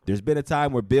 There's been a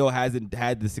time where Bill hasn't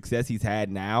had the success he's had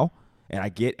now, and I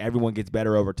get everyone gets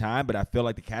better over time, but I feel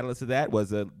like the catalyst of that was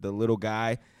the little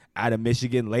guy out of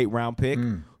Michigan, late-round pick,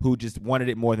 who just wanted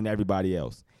it more than everybody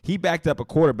else. He backed up a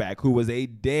quarterback who was a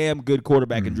damn good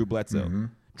quarterback in Drew Bledsoe.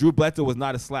 Drew Bledsoe was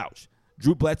not a slouch.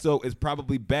 Drew Bledsoe is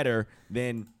probably better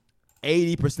than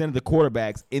 80% of the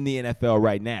quarterbacks in the NFL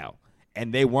right now,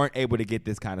 and they weren't able to get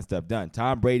this kind of stuff done.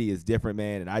 Tom Brady is different,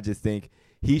 man, and I just think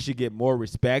he should get more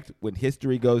respect when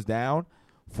history goes down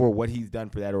for what he's done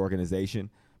for that organization,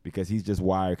 because he's just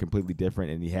wired completely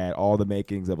different, and he had all the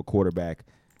makings of a quarterback.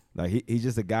 Like, he's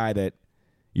just a guy that,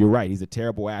 you're right, he's a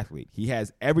terrible athlete. He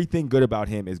has everything good about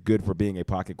him is good for being a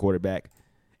pocket quarterback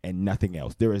and nothing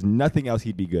else. There is nothing else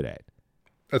he'd be good at.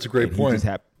 That's a great point.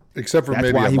 Except for that's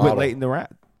maybe why a he model. went late in the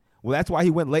draft. Well, that's why he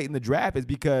went late in the draft, is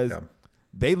because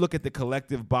they look at the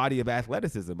collective body of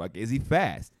athleticism. Like, is he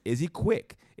fast? Is he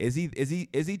quick? Is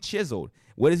he chiseled?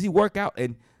 What does he work out?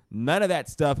 And none of that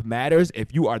stuff matters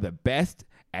if you are the best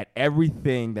at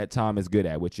everything that Tom is good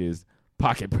at, which is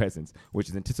pocket presence, which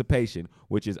is anticipation,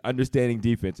 which is understanding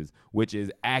defenses, which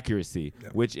is accuracy,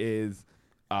 which is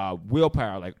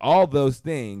willpower. Like, all those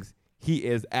things, he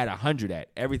is at 100 at.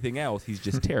 Everything else, he's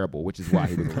just terrible, which is why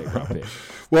he was a late round pick.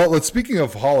 Well, speaking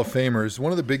of Hall of Famers,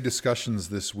 one of the big discussions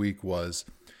this week was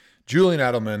Julian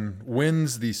Edelman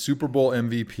wins the Super Bowl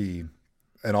MVP,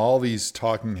 and all these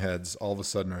talking heads all of a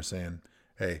sudden are saying,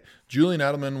 hey, Julian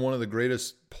Edelman, one of the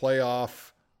greatest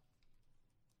playoff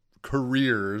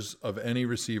careers of any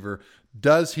receiver.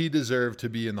 Does he deserve to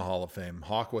be in the Hall of Fame?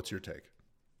 Hawk, what's your take?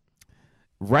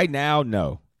 Right now,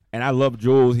 no. And I love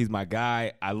Jules. He's my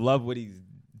guy. I love what he's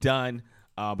done.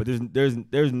 But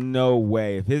there's no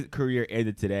way if his career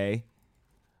ended today.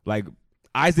 Like,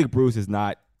 Isaac Bruce is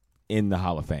not in the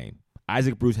Hall of Fame.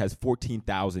 Isaac Bruce has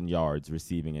 14,000 yards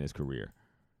receiving in his career.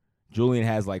 Julian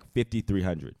has like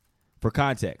 5,300. For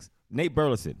context, Nate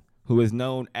Burleson, who is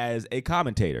known as a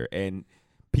commentator, and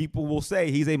people will say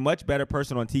he's a much better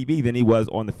person on TV than he was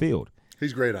on the field.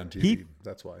 He's great on TV.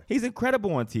 That's why. He's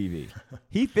incredible on TV.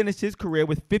 He finished his career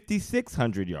with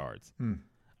 5,600 yards.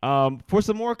 For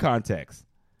some more context,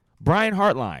 Brian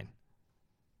Hartline,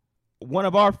 one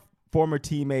of our former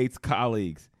teammates,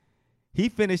 colleagues, he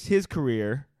finished his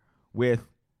career with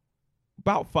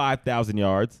about 5,000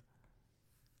 yards.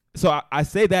 So I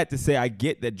say that to say I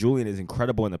get that Julian is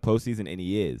incredible in the postseason, and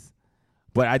he is.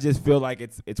 But I just feel like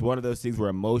it's one of those things where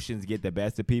emotions get the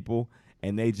best of people,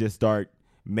 and they just start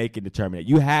making determinate.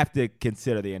 You have to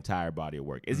consider the entire body of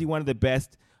work. Is he one of the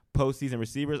best postseason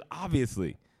receivers?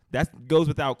 Obviously. That goes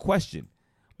without question.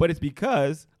 But it's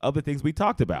because of the things we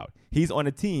talked about. He's on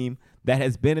a team that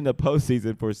has been in the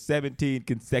postseason for 17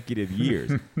 consecutive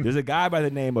years. There's a guy by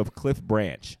the name of Cliff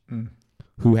Branch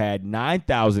who had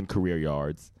 9,000 career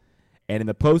yards. And in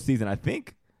the postseason, I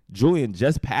think Julian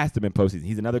just passed him in postseason.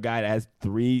 He's another guy that has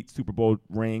 3 Super Bowl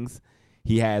rings.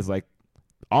 He has like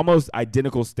almost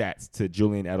identical stats to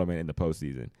Julian Edelman in the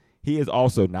postseason. He is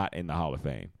also not in the Hall of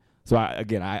Fame. So,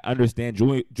 I understand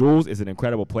Jules is an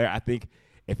incredible player. I think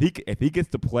if he gets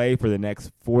to play for the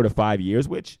next 4 to 5 years,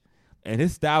 and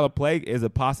his style of play is a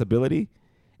possibility,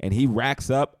 and he racks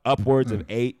up upwards of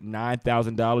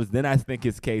 $8,000-$9,000, then I think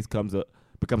his case becomes a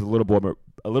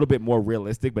little bit more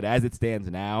realistic. But as it stands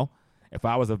now, if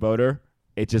I was a voter,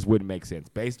 it just wouldn't make sense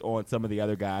based on some of the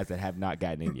other guys that have not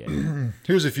gotten in yet.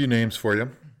 Here's a few names for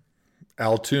you.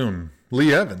 Al Toon,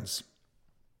 Lee Evans,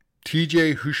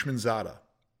 TJ Hushmanzada,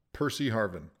 Percy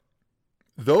Harvin.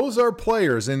 Those are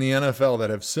players in the NFL that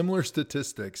have similar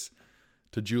statistics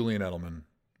to Julian Edelman.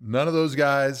 None of those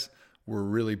guys were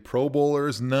really Pro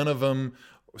Bowlers. None of them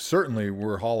certainly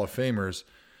were Hall of Famers.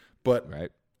 But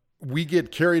we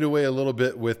get carried away a little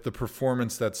bit with the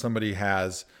performance that somebody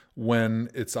has when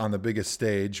it's on the biggest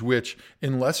stage, which,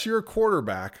 unless you're a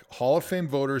quarterback, Hall of Fame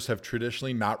voters have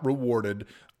traditionally not rewarded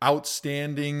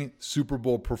outstanding Super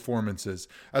Bowl performances.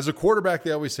 As a quarterback,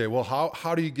 they always say, well,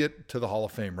 how do you get to the Hall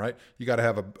of Fame, right? You got to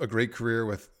have a great career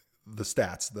with the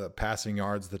stats, the passing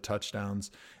yards, the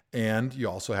touchdowns, and you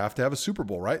also have to have a Super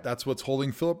Bowl, right? That's what's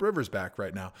holding Phillip Rivers back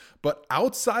right now. But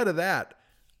outside of that,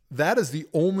 that is the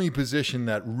only position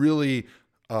that really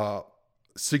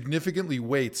significantly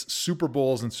weights Super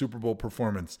Bowls and Super Bowl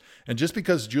performance. And just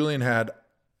because Julian had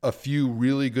a few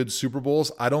really good Super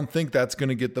Bowls, I don't think that's going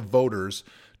to get the voters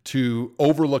to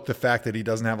overlook the fact that he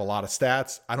doesn't have a lot of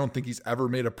stats. I don't think he's ever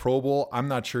made a Pro Bowl. I'm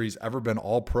not sure he's ever been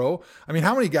all pro. I mean,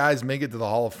 how many guys make it to the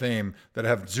Hall of Fame that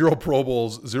have 0 Pro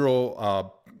Bowls,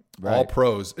 0 all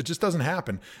pros? It just doesn't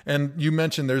happen. And you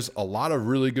mentioned there's a lot of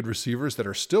really good receivers that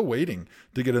are still waiting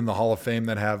to get in the Hall of Fame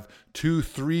that have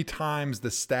 2-3 times the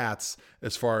stats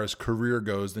as far as career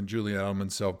goes than Julian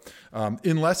Edelman. So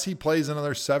unless he plays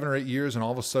another 7 or 8 years and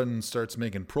all of a sudden starts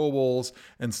making Pro Bowls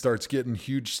and starts getting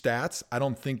huge stats, I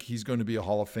don't think he's going to be a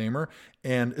Hall of Famer.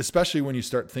 And especially when you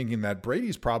start thinking that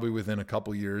Brady's probably within a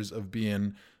couple years of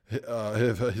being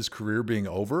his career being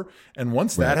over. And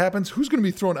once that happens, who's going to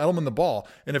be throwing Edelman the ball?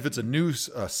 And if it's a new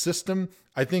system,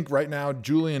 I think right now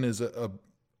Julian is a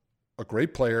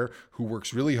great player who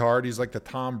works really hard. He's like the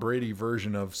Tom Brady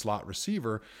version of slot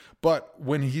receiver. But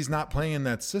when he's not playing in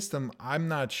that system, I'm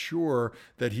not sure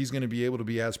that he's going to be able to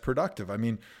be as productive. I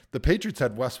mean, the Patriots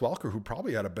had Wes Welker, who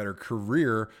probably had a better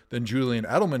career than Julian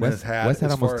Edelman has had. Wes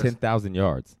had almost 10,000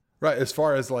 yards. Right, as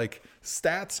far as like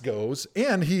stats goes,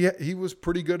 and he was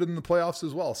pretty good in the playoffs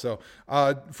as well. So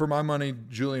for my money,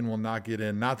 Julian will not get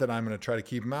in. Not that I'm going to try to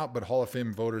keep him out, but Hall of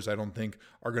Fame voters, I don't think,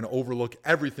 are going to overlook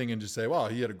everything and just say, "Wow,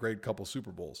 he had a great couple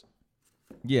Super Bowls."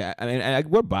 Yeah, I mean,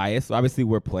 we're biased. Obviously,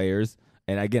 we're players,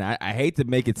 and again, I hate to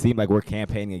make it seem like we're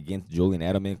campaigning against Julian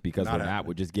Edelman because we're not.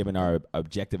 We're just giving our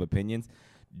objective opinions.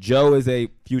 Joe is a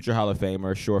future Hall of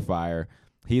Famer, surefire.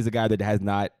 He's a guy that has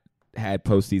not had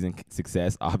postseason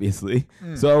success, obviously.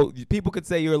 So people could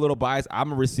say you're a little biased.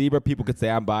 I'm a receiver. People could say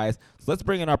I'm biased. So let's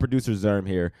bring in our producer, Zerm,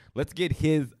 here. Let's get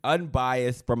his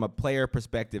unbiased, from a player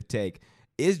perspective, take.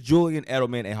 Is Julian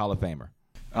Edelman a Hall of Famer?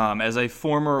 As a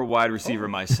former wide receiver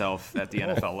myself at the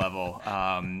NFL level,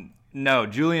 no,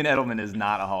 Julian Edelman is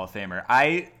not a Hall of Famer.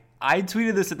 I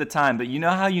tweeted this at the time, but you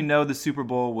know how the Super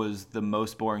Bowl was the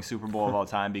most boring Super Bowl of all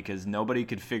time because nobody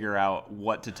could figure out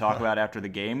what to talk about after the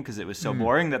game because it was so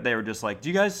boring that they were just like, do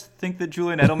you guys think that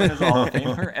Julian Edelman is a Hall of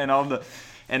Famer? And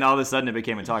all of a sudden it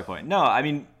became a talk point. No, I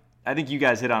mean, I think you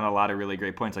guys hit on a lot of really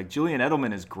great points. Like Julian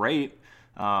Edelman is great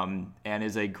and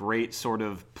is a great sort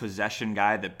of possession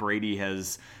guy that Brady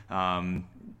has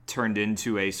turned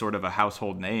into a sort of a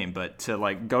household name, but to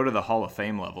like go to the Hall of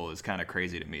Fame level is kind of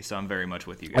crazy to me. So I'm very much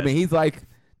with you guys. I mean, he's like,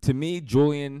 to me,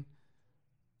 Julian,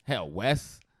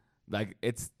 Wes, like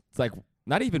it's like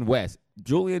not even Wes.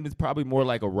 Julian is probably more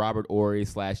like a Robert Ory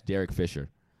 / Derek Fisher.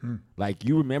 Like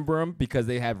you remember them because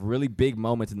they have really big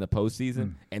moments in the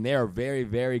postseason, and they are very,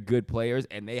 very good players,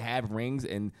 and they have rings,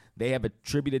 and they have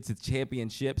attributed to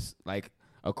championships like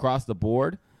across the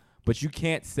board. But you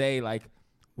can't say like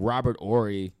Robert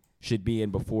Ory should be in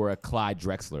before a Clyde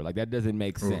Drexler. Like, that doesn't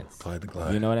make sense. Clyde the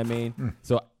Clyde. You know what I mean?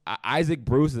 So Isaac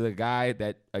Bruce is a guy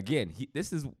that, again,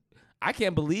 I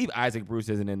can't believe Isaac Bruce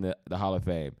isn't in the Hall of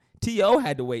Fame. T.O.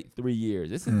 had to wait 3 years.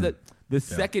 This is the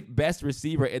second best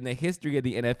receiver in the history of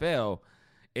the NFL.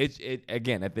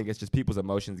 Again, I think it's just people's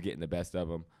emotions getting the best of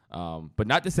them. But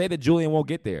not to say that Julian won't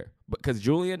get there. Because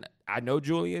Julian, I know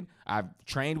Julian. I've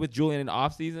trained with Julian in the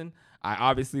offseason. I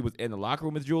obviously was in the locker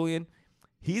room with Julian.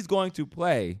 He's going to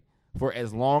play for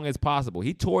as long as possible.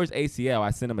 He tore his ACL.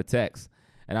 I sent him a text,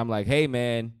 and I'm like, hey,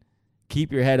 man,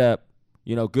 keep your head up.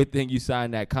 You know, good thing you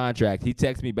signed that contract. He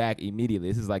texted me back immediately.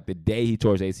 This is like the day he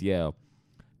tore his ACL.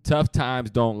 Tough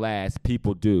times don't last.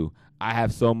 People do. I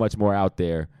have so much more out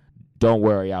there. Don't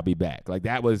worry, I'll be back. Like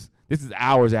this is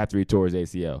hours after he tore his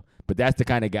ACL. But that's the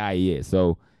kind of guy he is.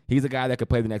 So he's a guy that could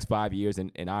play the next 5 years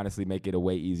and honestly make it a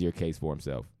way easier case for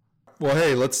himself. Well,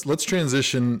 hey, let's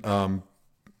transition.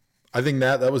 I think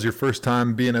that was your first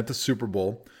time being at the Super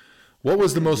Bowl. What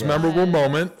was the most memorable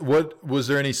moment? What was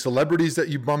there any celebrities that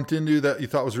you bumped into that you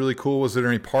thought was really cool? Was there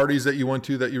any parties that you went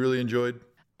to that you really enjoyed?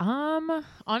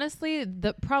 Honestly,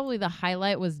 probably the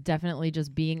highlight was definitely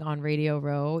just being on Radio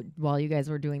Row while you guys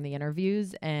were doing the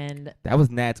interviews, and That was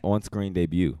Nat's on-screen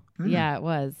debut. yeah, it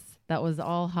was. That was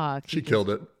all Hawk. She killed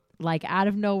it. Like out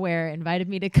of nowhere, invited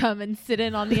me to come and sit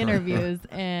in on the interviews,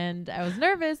 and I was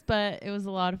nervous, but it was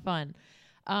a lot of fun.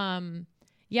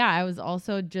 Yeah, I was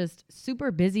also just super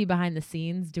busy behind the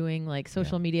scenes doing like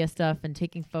social media stuff and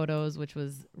taking photos, which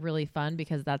was really fun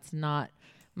because that's not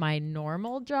my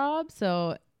normal job.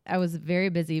 So I was very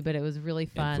busy, but it was really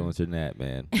fun. Influencer Nat,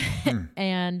 man.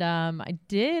 And I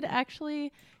did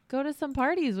actually go to some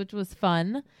parties, which was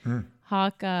fun.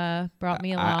 Hawk brought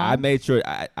me along. I made sure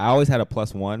I always had a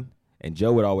 +1, and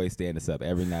Joe would always stand us up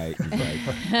every night. He's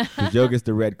like, 'cause Joe gets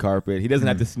the red carpet. He doesn't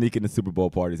have to sneak into Super Bowl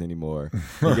parties anymore.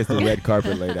 He gets the red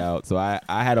carpet laid out. So I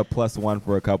had a +1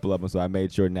 for a couple of them. So I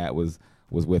made sure Nat was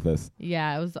with us.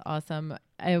 Yeah, it was awesome.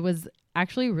 It was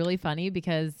actually really funny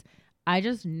because I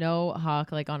just know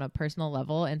Hawk like on a personal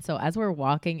level. And so as we're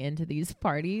walking into these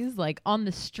parties, like on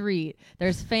the street,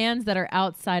 there's fans that are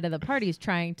outside of the parties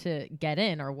trying to get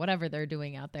in or whatever they're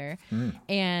doing out there.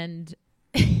 And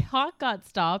Hawk got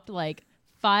stopped like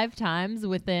 5 times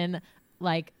within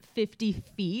like 50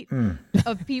 feet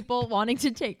of people wanting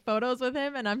to take photos with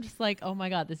him. And I'm just like, oh my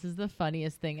God, this is the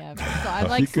funniest thing ever. So I'm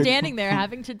like standing there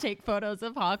having to take photos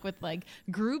of Hawk with like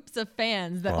groups of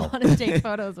fans that want to take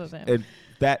photos with him. And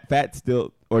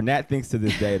Nat thinks to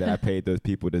this day that I paid those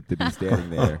people to be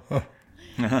standing there.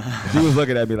 She was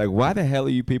looking at me like, why the hell are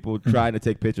you people trying to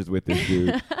take pictures with this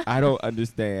dude? I don't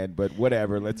understand, but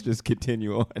whatever. Let's just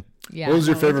continue on. Yeah, What was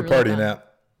your favorite really party, fun.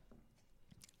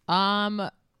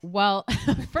 Nat? Well,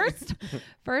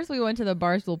 first we went to the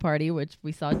Barstool party, which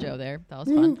we saw Joe there. That was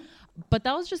fun. But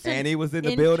that was just Annie was in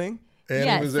the building. Annie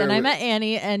yes, was there and I with- met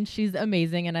Annie, and she's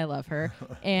amazing, and I love her.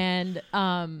 And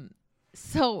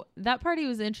so that party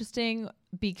was interesting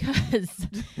because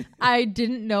I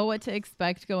didn't know what to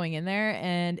expect going in there,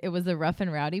 and it was a rough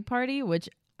and rowdy party, which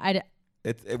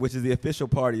Which is the official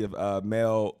party of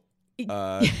male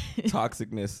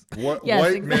toxicness. Yes,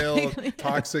 White male exactly.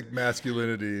 toxic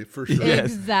masculinity for sure. Yes.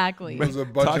 Exactly. It was a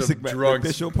bunch Toxic of drunks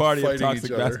official party of fighting toxic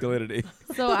each other. masculinity.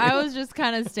 So I was just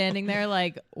kind of standing there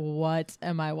like, what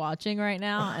am I watching right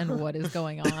now and what is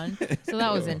going on? So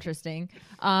that was interesting.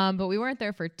 But we weren't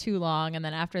there for too long. And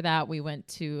then after that, we went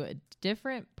to a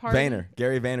different party.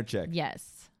 Gary Vaynerchuk.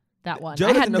 Yes, that one. Joe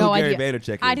I doesn't had know no who idea. Gary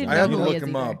Vaynerchuk is. I didn't I know had to who he look is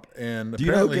him either. up, and Do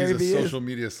you know who apparently he's Gary a Vee is? social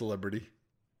media celebrity.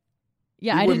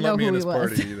 Yeah, He I didn't wouldn't let know me who in he his was.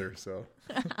 party either. So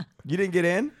You didn't get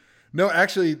in? no,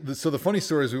 actually, so the funny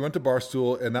story is we went to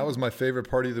Barstool, and that was my favorite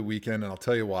party of the weekend, and I'll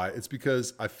tell you why. It's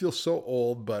because I feel so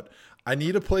old, but I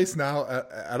need a place now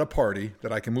at a party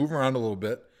that I can move around a little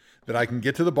bit, that I can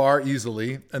get to the bar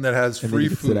easily, and that has free you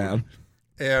can sit food down.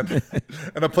 and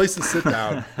a place to sit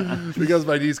down because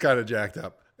my knee's kind of jacked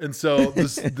up. And so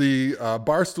the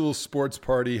Barstool Sports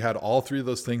Party had all 3 of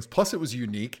those things. Plus, it was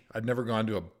unique. I'd never gone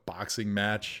to a boxing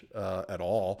match at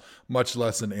all, much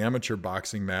less an amateur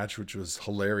boxing match, which was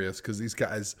hilarious because these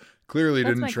guys clearly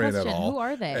That's didn't my train question. at all. Who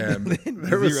are they? And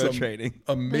there was Zero some training.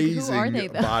 amazing Like, who are they,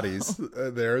 though? bodies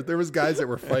there. There was guys that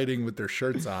were fighting with their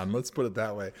shirts on. Let's put it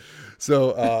that way.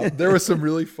 So there were some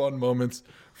really fun moments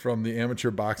from the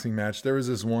amateur boxing match. There was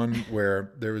this one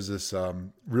where there was this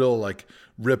real like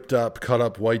ripped up, cut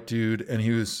up white dude, and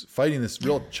he was fighting this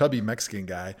real chubby Mexican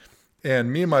guy.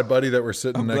 And me and my buddy that were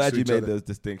sitting I'm next glad to you each made other. those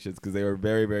distinctions because they were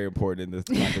very, very important in this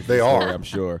context. They of the story, are. I'm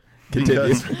sure.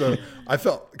 Continue. Because I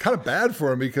felt kind of bad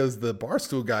for him because the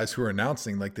Barstool guys who were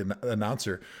announcing, like the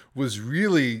announcer, was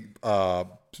really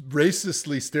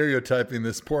racistly stereotyping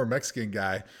this poor Mexican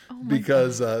guy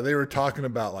because they were talking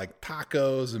about like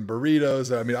tacos and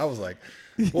burritos. I mean, I was like,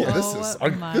 well,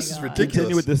 this is God. ridiculous.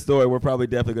 Continue with this story. We're probably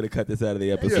definitely going to cut this out of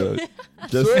the episode.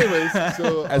 Just So anyways,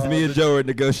 as me and Joe are in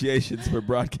negotiations for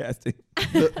broadcasting.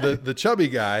 the chubby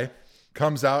guy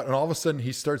comes out, and all of a sudden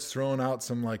he starts throwing out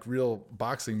some like real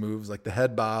boxing moves, like the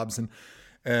head bobs,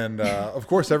 and of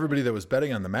course everybody that was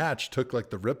betting on the match took like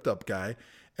the ripped up guy,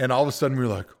 and all of a sudden we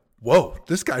were like, whoa,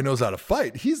 this guy knows how to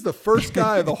fight. He's the first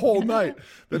guy the whole night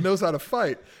that knows how to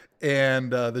fight,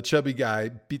 and the chubby guy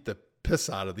beat the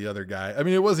piss out of the other guy. I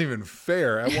mean, it wasn't even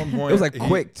fair. At one point, It was like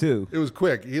quick too. It was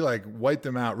quick. He like wiped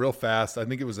them out real fast. I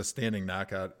think it was a standing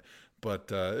knockout,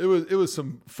 but it was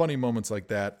some funny moments like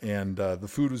that. And the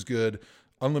food was good,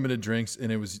 unlimited drinks, and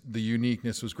the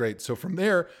uniqueness was great. So from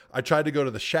there, I tried to go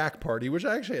to the Shack party, which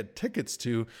I actually had tickets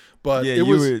to, but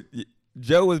Yeah,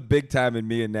 Joe was big time in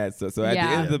me and that. So at the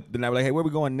end of the night, we're like, hey, where we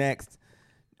going next?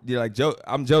 you're like Joe.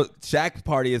 I'm Joe. Shaq's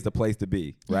party is the place to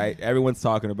be, right? Everyone's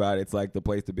talking about it. It's like the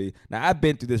place to be. Now I've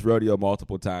been through this rodeo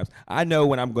multiple times. I know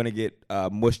when I'm going to get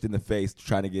mushed in the face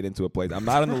trying to get into a place. I'm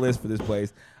not on the list for this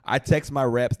place. I text my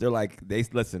reps. They're like, they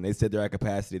said they're at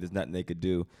capacity. There's nothing they could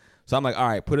do. So I'm like, all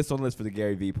right, put us on the list for the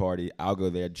Gary Vee party. I'll go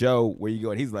there. Joe, where you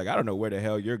going? He's like, I don't know where the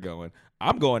hell you're going.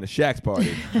 I'm going to Shaq's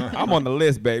party. I'm on the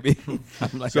list, baby.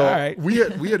 I'm like, So all right. we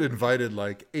had invited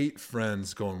like 8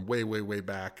 friends going way, way, way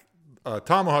back.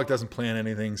 ThomaHawk doesn't plan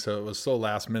anything, so it was so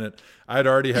last minute. I had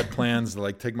already had plans to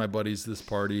like take my buddies to this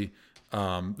party.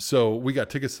 So we got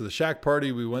tickets to the Shaq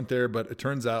party. We went there, but it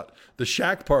turns out the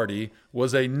Shaq party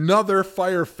was another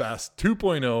Firefest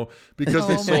 2.0 because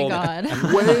they sold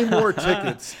way more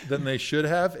tickets than they should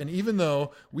have. And even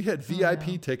though we had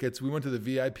VIP tickets, we went to the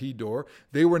VIP door.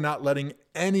 They were not letting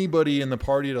anybody in the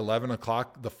party at 11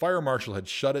 o'clock. The fire marshal had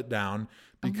shut it down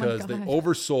because they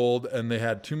oversold and they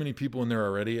had too many people in there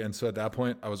already. And so at that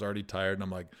point, I was already tired and I'm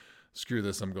like, screw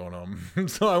this, I'm going home.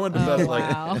 So I went to bed at like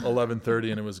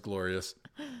 11:30 and it was glorious.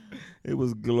 It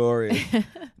was glorious.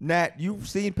 Nat, you've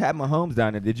seen Pat Mahomes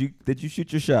down there. Did you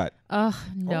shoot your shot?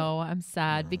 No, I'm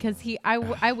sad because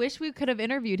I wish we could have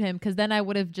interviewed him because then I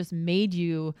would have just made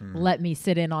you let me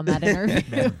sit in on that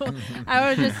interview. I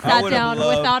would have just sat down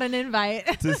without an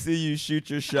invite. To see you shoot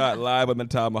your shot live on the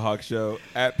ThomaHawk show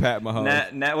at Pat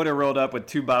Mahomes. Nat would have rolled up with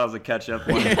 2 bottles of ketchup,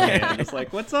 one in hand, just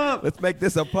like, what's up? Let's make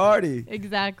this a party.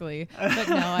 Exactly. But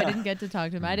no, I didn't get to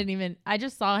talk to him. I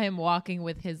just saw him walking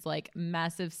with his like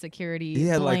massive security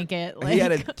blanket. He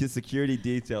had a security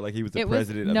detail like he was the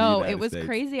president of the United States. No, it was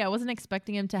crazy. I wasn't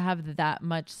expecting him to have that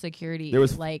much security. There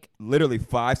was literally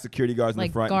 5 security guards in the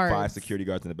front guards. and 5 security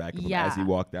guards in the back of him as he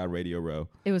walked down Radio Row.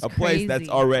 It was a place that's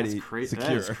already secure.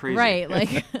 That is crazy. Right.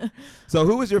 Like So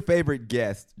who was your favorite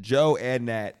guest? Joe and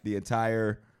Nat, the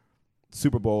entire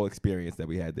Super Bowl experience that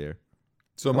we had there.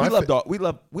 So we loved all they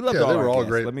our were all guests.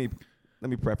 great. Let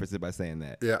me preface it by saying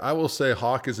that. Yeah, I will say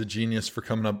Hawk is a genius for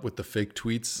coming up with the fake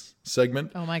tweets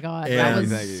segment. oh my God, And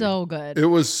that was so good. It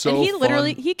was so and he fun.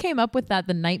 literally came up with that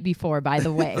the night before, by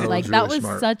the way. That that was really was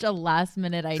smart. such a last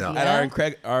minute idea.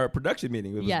 At our production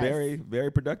meeting, it was Yes. very,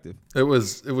 very productive. It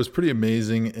was pretty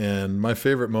amazing, and my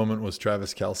favorite moment was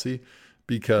Travis Kelce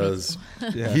because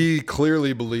he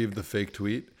clearly believed the fake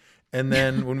tweet. And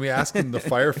then when we asked him the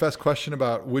Firefest question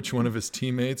about which one of his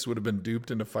teammates would have been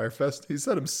duped into Firefest, he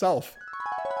said himself.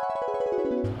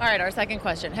 All right, our second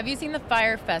question. Have you seen the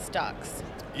Firefest docs?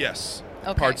 Yes.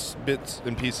 Okay. Parts, bits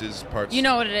and pieces, parts. You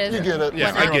know what it is? You get it.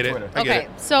 Yeah, I get it. I get it.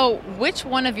 So which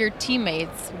one of your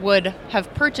teammates would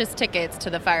have purchased tickets to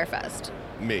the Firefest?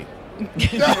 Me.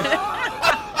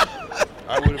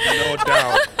 I would have no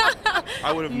doubt.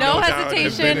 I would have No no doubt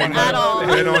hesitation been at all.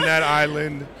 Been on that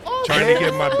island trying to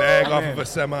get my bag off of a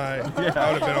semi. I would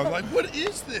have been. I was like, "What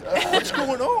is this? What's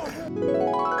going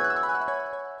on?"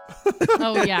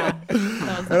 Oh yeah.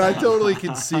 And I totally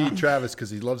can see Travis because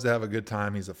he loves to have a good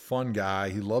time. He's a fun guy.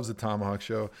 He loves the ThomaHawk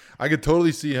show. I could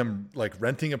totally see him like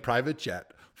renting a private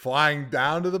jet, flying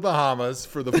down to the Bahamas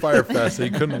for the Firefest.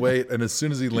 And he couldn't wait. And as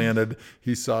soon as he landed,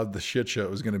 he saw the shit show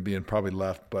it was going to be and probably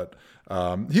left. But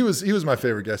he was my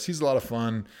favorite guest. He's a lot of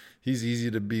fun. He's easy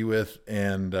to be with.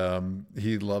 And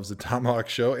he loves the ThomaHawk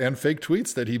show and fake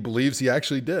tweets that he believes he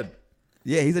actually did.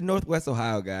 Yeah, he's a Northwest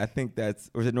Ohio guy. I think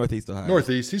or is it Northeast Ohio?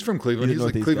 Northeast. He's from Cleveland. He's a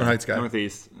Northeast Cleveland guy. Heights guy.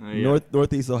 Northeast.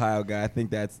 Northeast Ohio guy. I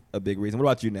think that's a big reason. What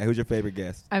about you, Nat? Who's your favorite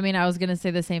guest? I mean, I was gonna say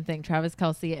the same thing, Travis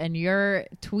Kelce, and your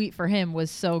tweet for him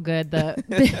was so good.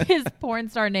 His porn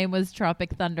star name was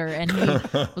Tropic Thunder, and he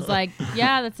was like,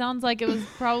 "Yeah, that sounds like it was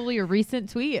probably a recent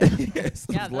tweet." Yes,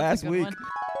 Yeah, that's last a good week.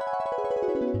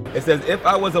 one. It says, if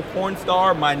I was a porn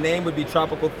star, my name would be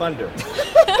Tropical Thunder.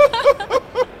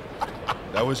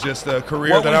 That was just a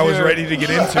career that I was ready to get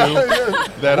into.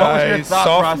 That What was I your thought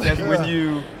saw process when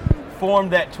you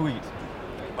formed that tweet?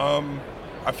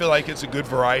 I feel like it's a good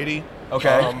variety.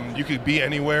 Okay. You could be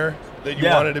anywhere that you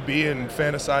Yeah. wanted to be and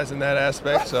fantasize in that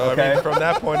aspect. So Okay. I mean, from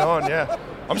that point on, yeah,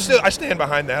 I stand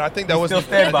behind that. I think that was still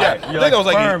stand by it. I You're think that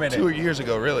was firm in like 2 it. years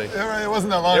ago, really. It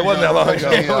wasn't that long It wasn't that long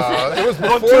ago. It was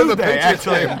On before the Tuesday, Patriots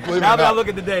actually. game. Believe it Now or that I not. look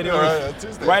at the date, it Yeah, was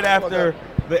Tuesday. right Come on after down.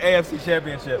 the AFC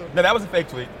Championship. No, that was a fake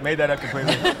tweet. Made that up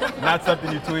completely. Not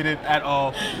something you tweeted at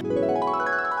all.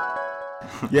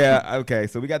 Yeah, okay,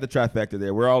 so we got the trifecta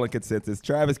there. We're all in consensus.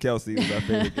 Travis Kelce is our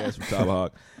favorite guest from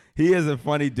ThomaHawk. He is a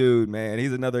funny dude, man.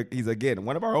 He's again,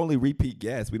 one of our only repeat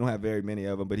guests. We don't have very many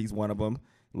of them, but he's one of them.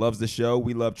 Loves the show.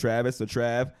 We love Travis. So,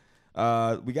 Trav,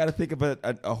 we got to think of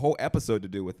a whole episode to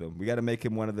do with him. We got to make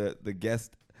him one of the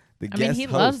guest I mean, he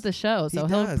loves the show, so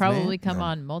he'll does, probably man. come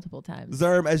on multiple times.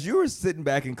 Zerm, as you were sitting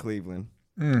back in Cleveland,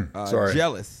 Sorry.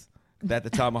 jealous that the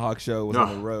ThomaHawk show was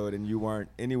on the road and you weren't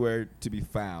anywhere to be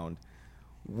found.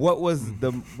 What was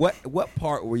what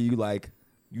part were you like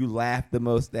you laughed the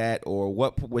most at, or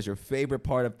what was your favorite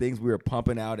part of things we were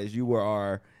pumping out as you were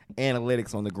our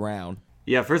analytics on the ground?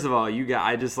 Yeah, first of all,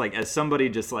 I just like, as somebody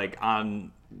just like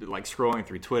on like scrolling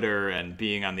through Twitter and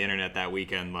being on the internet that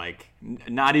weekend, like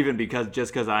not even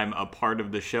because I'm a part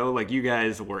of the show, like you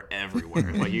guys were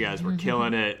everywhere. Like you guys were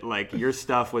killing it. Like your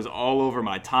stuff was all over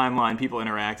my timeline, people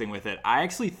interacting with it. I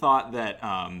actually thought that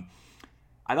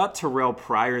I thought Terrell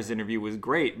Pryor's interview was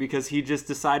great because he just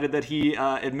decided that he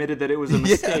admitted that it was a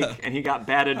mistake and he got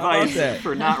bad advice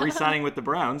for not re-signing with the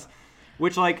Browns.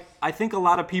 Which, like, I think a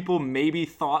lot of people maybe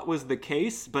thought was the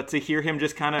case, but to hear him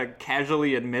just kind of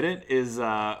casually admit it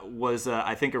was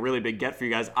I think, a really big get for you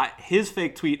guys. His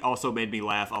fake tweet also made me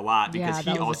laugh a lot because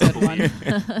he also believed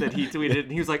that he tweeted.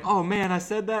 And he was like, oh, man, I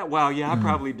said that? Wow, yeah, I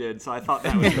probably did. So I thought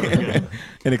that was really good.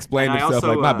 And explained himself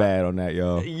like, my bad on that,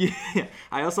 y'all. Yeah,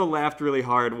 I also laughed really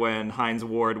hard when Hines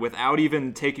Ward, without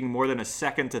even taking more than a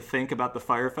second to think about the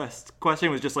Firefest question,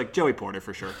 was just like, Joey Porter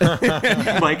for sure.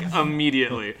 Like,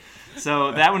 immediately.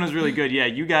 So that one was really good. Yeah,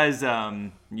 you guys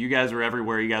were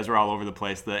everywhere. You guys were all over the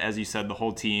place. As you said, the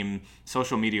whole team,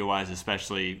 social media wise,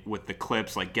 especially with the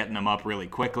clips, like getting them up really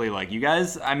quickly. Like you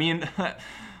guys, I mean,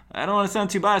 I don't want to sound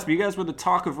too biased, but you guys were the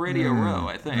talk of Radio Row,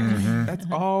 I think. That's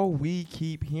all we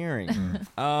keep hearing.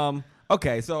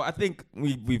 Okay, so I think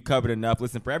we've covered enough.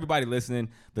 Listen, for everybody listening,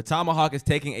 the ThomaHawk is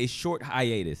taking a short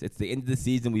hiatus. It's the end of the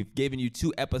season. We've given you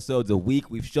 2 episodes a week.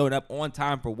 We've shown up on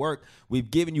time for work. We've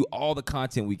given you all the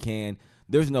content we can.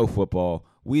 There's no football.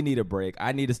 We need a break.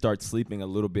 I need to start sleeping a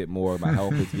little bit more. My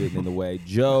health is getting in the way.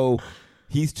 Joe,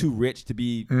 he's too rich to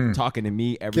be talking to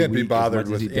me every week. Can't be bothered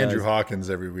with Andrew Hawkins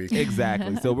every week.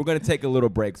 Exactly. So we're going to take a little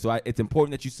break. So it's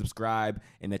important that you subscribe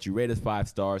and that you rate us 5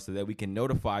 stars so that we can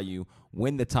notify you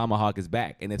when the ThomaHawk is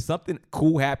back. And if something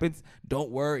cool happens, don't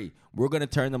worry. We're going to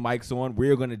turn the mics on.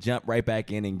 We're going to jump right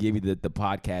back in and give you the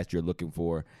podcast you're looking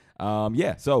for.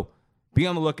 So be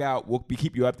on the lookout. We'll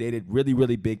keep you updated. Really,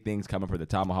 really big things coming for the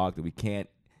ThomaHawk that we can't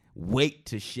wait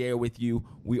to share with you.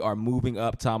 We are moving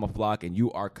up ThomaFlock, and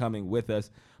you are coming with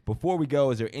us. Before we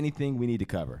go, is there anything we need to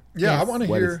cover? Yeah, yes. I want to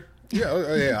hear.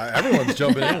 Yeah, everyone's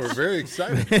jumping in. We're very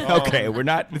excited. Okay,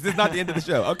 this is not the end of the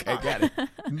show. Okay, got it.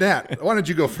 Nat, why don't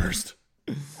you go first?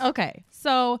 Okay,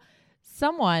 so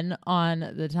someone on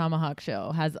the ThomaHawk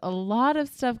show has a lot of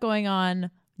stuff going on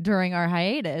during our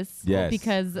hiatus. Yes.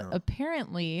 Because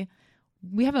apparently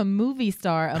we have a movie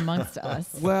star amongst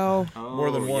us. Well,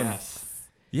 more than one. Yes.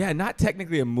 Yeah, not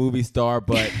technically a movie star,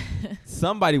 but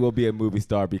somebody will be a movie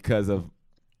star because of,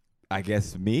 I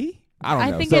guess, me? I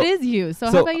don't know. I think it is you. So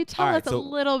how about you tell us a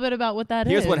little bit about what that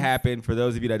is? Here's what happened. For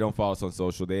those of you that don't follow us on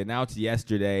social, they announced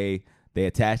yesterday they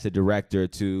attached a director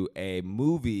to a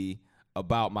movie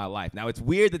about my life. Now, it's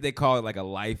weird that they call it like a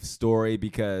life story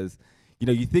because, you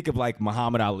know, you think of like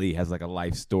Muhammad Ali has like a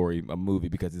life story, a movie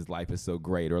because his life is so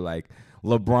great, or like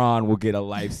LeBron will get a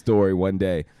life story one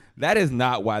day. That is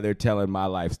not why they're telling my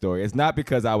life story. It's not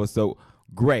because I was so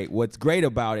great. What's great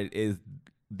about it is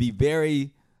the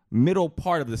very middle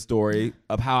part of the story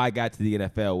of how I got to the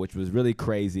NFL, which was really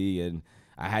crazy, and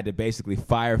I had to basically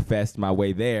fire fest my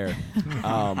way there.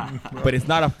 But it's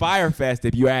not a fire fest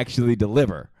if you actually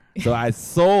deliver. So I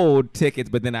sold tickets,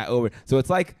 but then so it's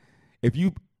like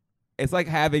it's like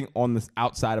having on the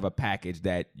outside of a package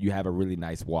that you have a really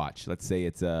nice watch. Let's say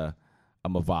it's a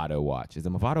Movado watch. Is a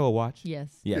Movado a watch? Yes.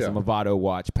 Yes, a Movado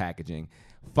watch packaging.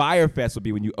 Firefest would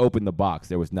be when you open the box,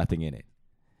 there was nothing in it.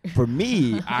 For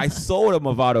me, I sold a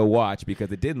Movado watch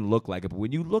because it didn't look like it, but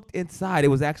when you looked inside, it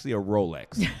was actually a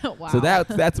Rolex. Wow. So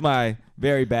that's my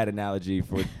very bad analogy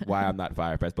for why I'm not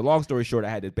Firefest. But long story short, I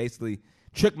had to basically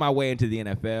trick my way into the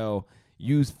NFL,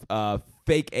 use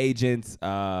fake agents,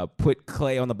 put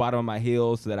clay on the bottom of my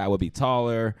heels so that I would be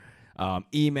taller,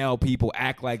 email people,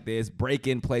 act like this, break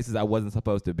in places I wasn't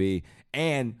supposed to be,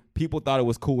 and people thought it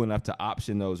was cool enough to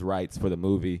option those rights for the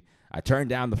movie. I turned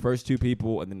down the first 2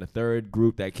 people, and then the third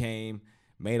group that came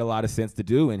made a lot of sense to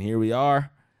do, and here we are.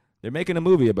 They're making a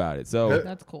movie about it. So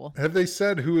that's cool. Have they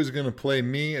said who is going to play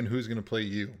me and who's going to play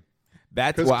you?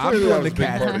 That's why I'm doing the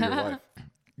cast. Part of your life.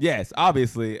 Yes,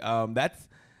 obviously.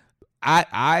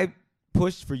 I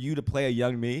pushed for you to play a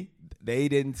young me. They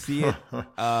didn't see it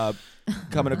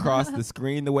coming across the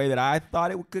screen the way that I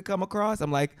thought it could come across.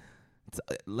 I'm like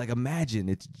imagine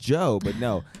it's Joe, but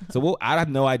no. So I have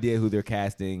no idea who they're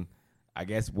casting. I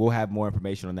guess we'll have more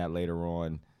information on that later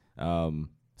on.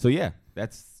 So yeah,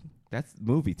 that's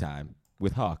movie time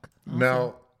with Hawk.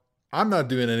 Now, I'm not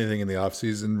doing anything in the off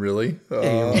season, really.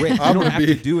 Hey, Rick, you don't have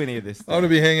to do any of this stuff. I'm going to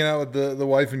be hanging out with the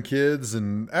wife and kids.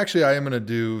 And actually, I am going to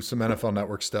do some NFL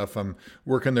Network stuff. I'm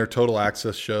working their Total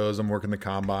Access shows. I'm working the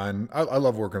Combine. I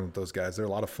love working with those guys. They're a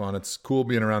lot of fun. It's cool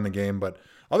being around the game. But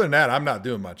other than that, I'm not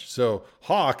doing much. So,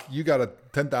 Hawk, you got a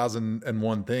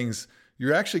 10,001 things.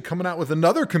 You're actually coming out with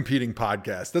another competing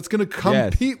podcast that's going to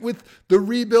compete with the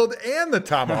Rebuild and the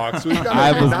Tomahawk. So we've got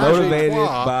I was motivated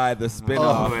by the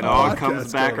spinoff. It all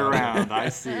comes back around. I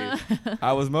see.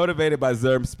 I was motivated by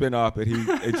Zerm's spinoff that he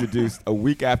introduced a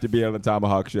week after being on the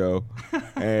Tomahawk show,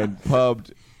 and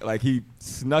he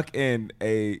snuck in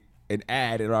an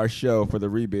ad in our show for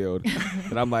the Rebuild,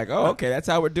 and I'm like, oh, okay, that's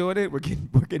how we're doing it. We're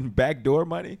getting backdoor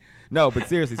money. No, but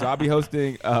seriously, so I'll be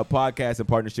hosting a podcast in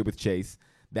partnership with Chase.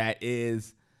 That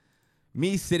is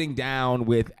me sitting down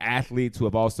with athletes who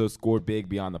have also scored big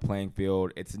beyond the playing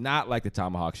field. It's not like the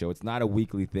Tomahawk show. It's not a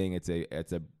weekly thing. It's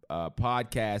a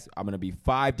podcast. I'm going to be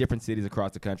 5 different cities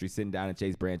across the country sitting down in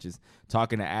Chase branches,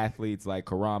 talking to athletes like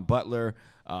Karan Butler,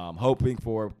 hoping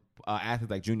for athletes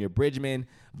like Junior Bridgman.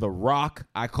 The Rock,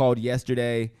 I called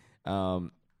yesterday.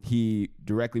 He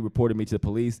directly reported me to the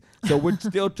police. So we're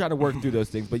still trying to work through those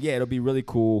things. But, yeah, it'll be really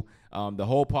cool. The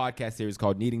whole podcast series is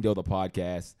called Kneading Dough, the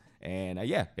podcast. And,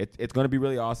 it's going to be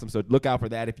really awesome. So look out for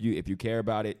that. If you care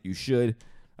about it, you should.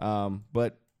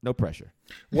 But no pressure.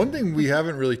 One thing we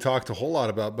haven't really talked a whole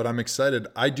lot about, but I'm excited.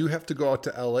 I do have to go out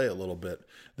to L.A. a little bit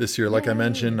this year. Like I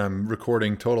mentioned, I'm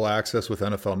recording Total Access with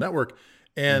NFL Network.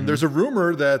 And there's a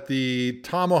rumor that the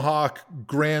Tomahawk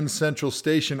Grand Central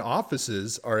Station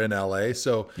offices are in LA.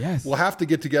 So we'll have to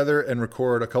get together and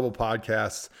record a couple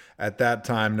podcasts at that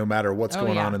time, no matter what's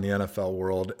going on in the NFL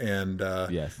world. And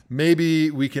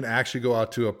maybe we can actually go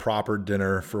out to a proper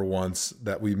dinner for once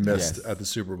that we missed at the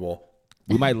Super Bowl.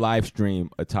 We might live stream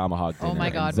a Tomahawk dinner. Oh my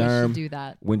God, Zerm, we should do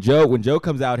that. When Joe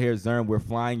comes out here, Zerm, we're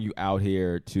flying you out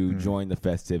here to join the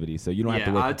festivities. So you don't have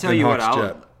to wait. I'll tell you what,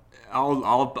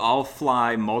 I'll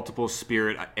fly multiple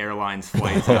Spirit Airlines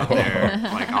flights out there.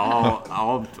 Like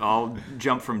I'll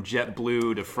jump from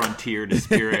JetBlue to Frontier to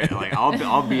Spirit. Like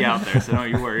I'll be out there, so don't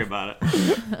you worry about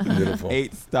it. Beautiful.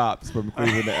 8 stops from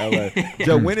Cleveland to LA.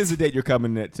 Joe, when is the date you're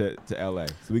coming to LA?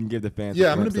 So we can give the fans.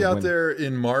 Yeah, I'm going to be out there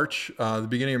in March, the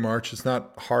beginning of March. It's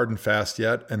not hard and fast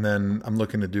yet, and then I'm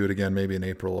looking to do it again maybe in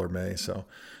April or May. So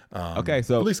so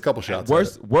at least a couple shots.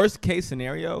 Worst case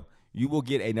scenario, you will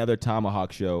get another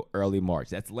Tomahawk show early March.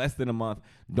 That's less than a month.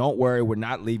 Don't worry, we're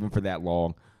not leaving for that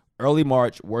long. Early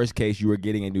March, worst case, you are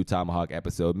getting a new Tomahawk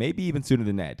episode, maybe even sooner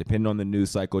than that, depending on the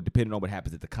news cycle, depending on what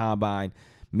happens at the Combine.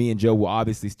 Me and Joe will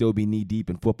obviously still be knee-deep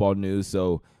in football news,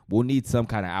 so we'll need some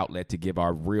kind of outlet to give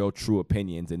our real, true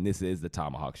opinions, and this is the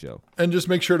Tomahawk Show. And just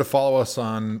make sure to follow us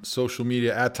on social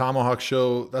media at Tomahawk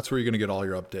Show. That's where you're going to get all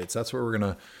your updates. That's where we're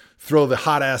going to throw the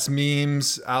hot-ass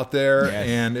memes out there,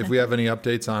 and if we have any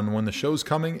updates on when the show's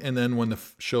coming and then when the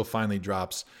show finally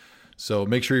drops. So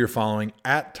make sure you're following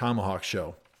at Tomahawk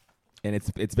Show. And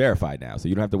it's verified now, so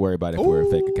you don't have to worry about if we're a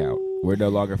fake account. We're no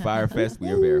longer Firefest. We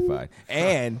are verified.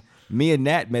 And me and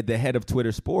Nat met the head of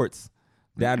Twitter Sports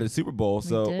down to the Super Bowl,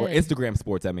 or Instagram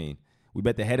Sports, I mean. We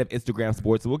met the head of Instagram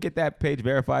Sports, so we'll get that page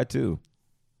verified too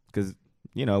because,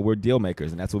 we're deal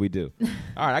makers, and that's what we do.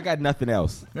 All right, I got nothing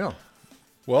else. Yeah.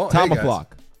 Well, ThomaHawk,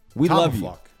 we love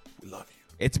you. We love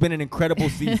you. It's been an incredible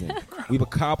season. We've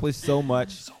accomplished so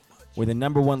much. We're the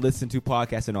 #1 listened to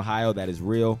podcast in Ohio. That is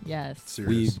real. Yes. Serious.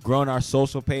 We've grown our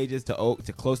social pages to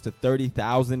close to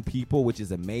 30,000 people, which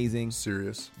is amazing.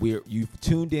 Serious. You've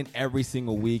tuned in every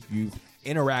single week. You've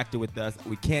interacted with us.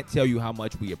 We can't tell you how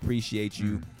much we appreciate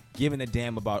you giving a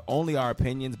damn about only our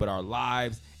opinions, but our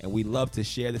lives. And we love to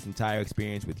share this entire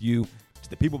experience with you. To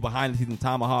the people behind the scenes in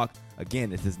Tomahawk, again,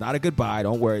 this is not a goodbye.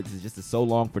 Don't worry. This is just a so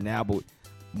long for now. But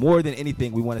more than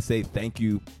anything, we want to say thank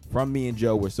you from me and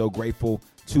Joe. We're so grateful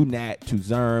to Nat, to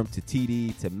Zerm, to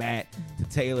TD, to Matt, to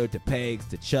Taylor, to Pegs,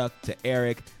 to Chuck, to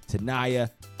Eric, to Naya.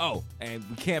 Oh, and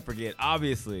we can't forget,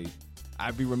 obviously,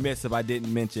 I'd be remiss if I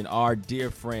didn't mention our dear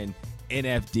friend,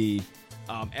 NFD.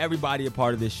 Everybody a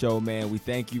part of this show, man. We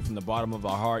thank you from the bottom of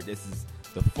our heart. This is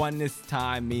the funnest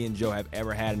time me and Joe have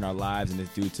ever had in our lives, and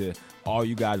it's due to all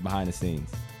you guys behind the scenes.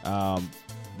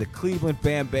 The Cleveland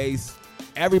fan base,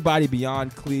 everybody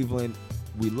beyond Cleveland,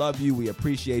 we love you, we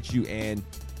appreciate you, and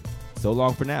so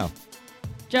long for now.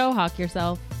 Joe, hawk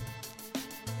yourself.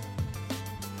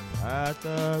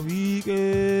 Hasta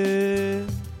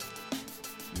weekend,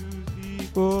 you see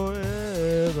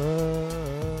forever,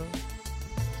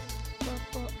 but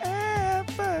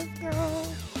forever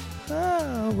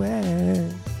gone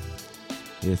away.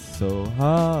 It's so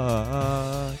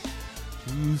hard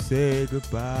to say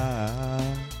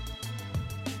goodbye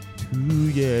to to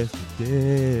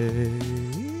yesterday.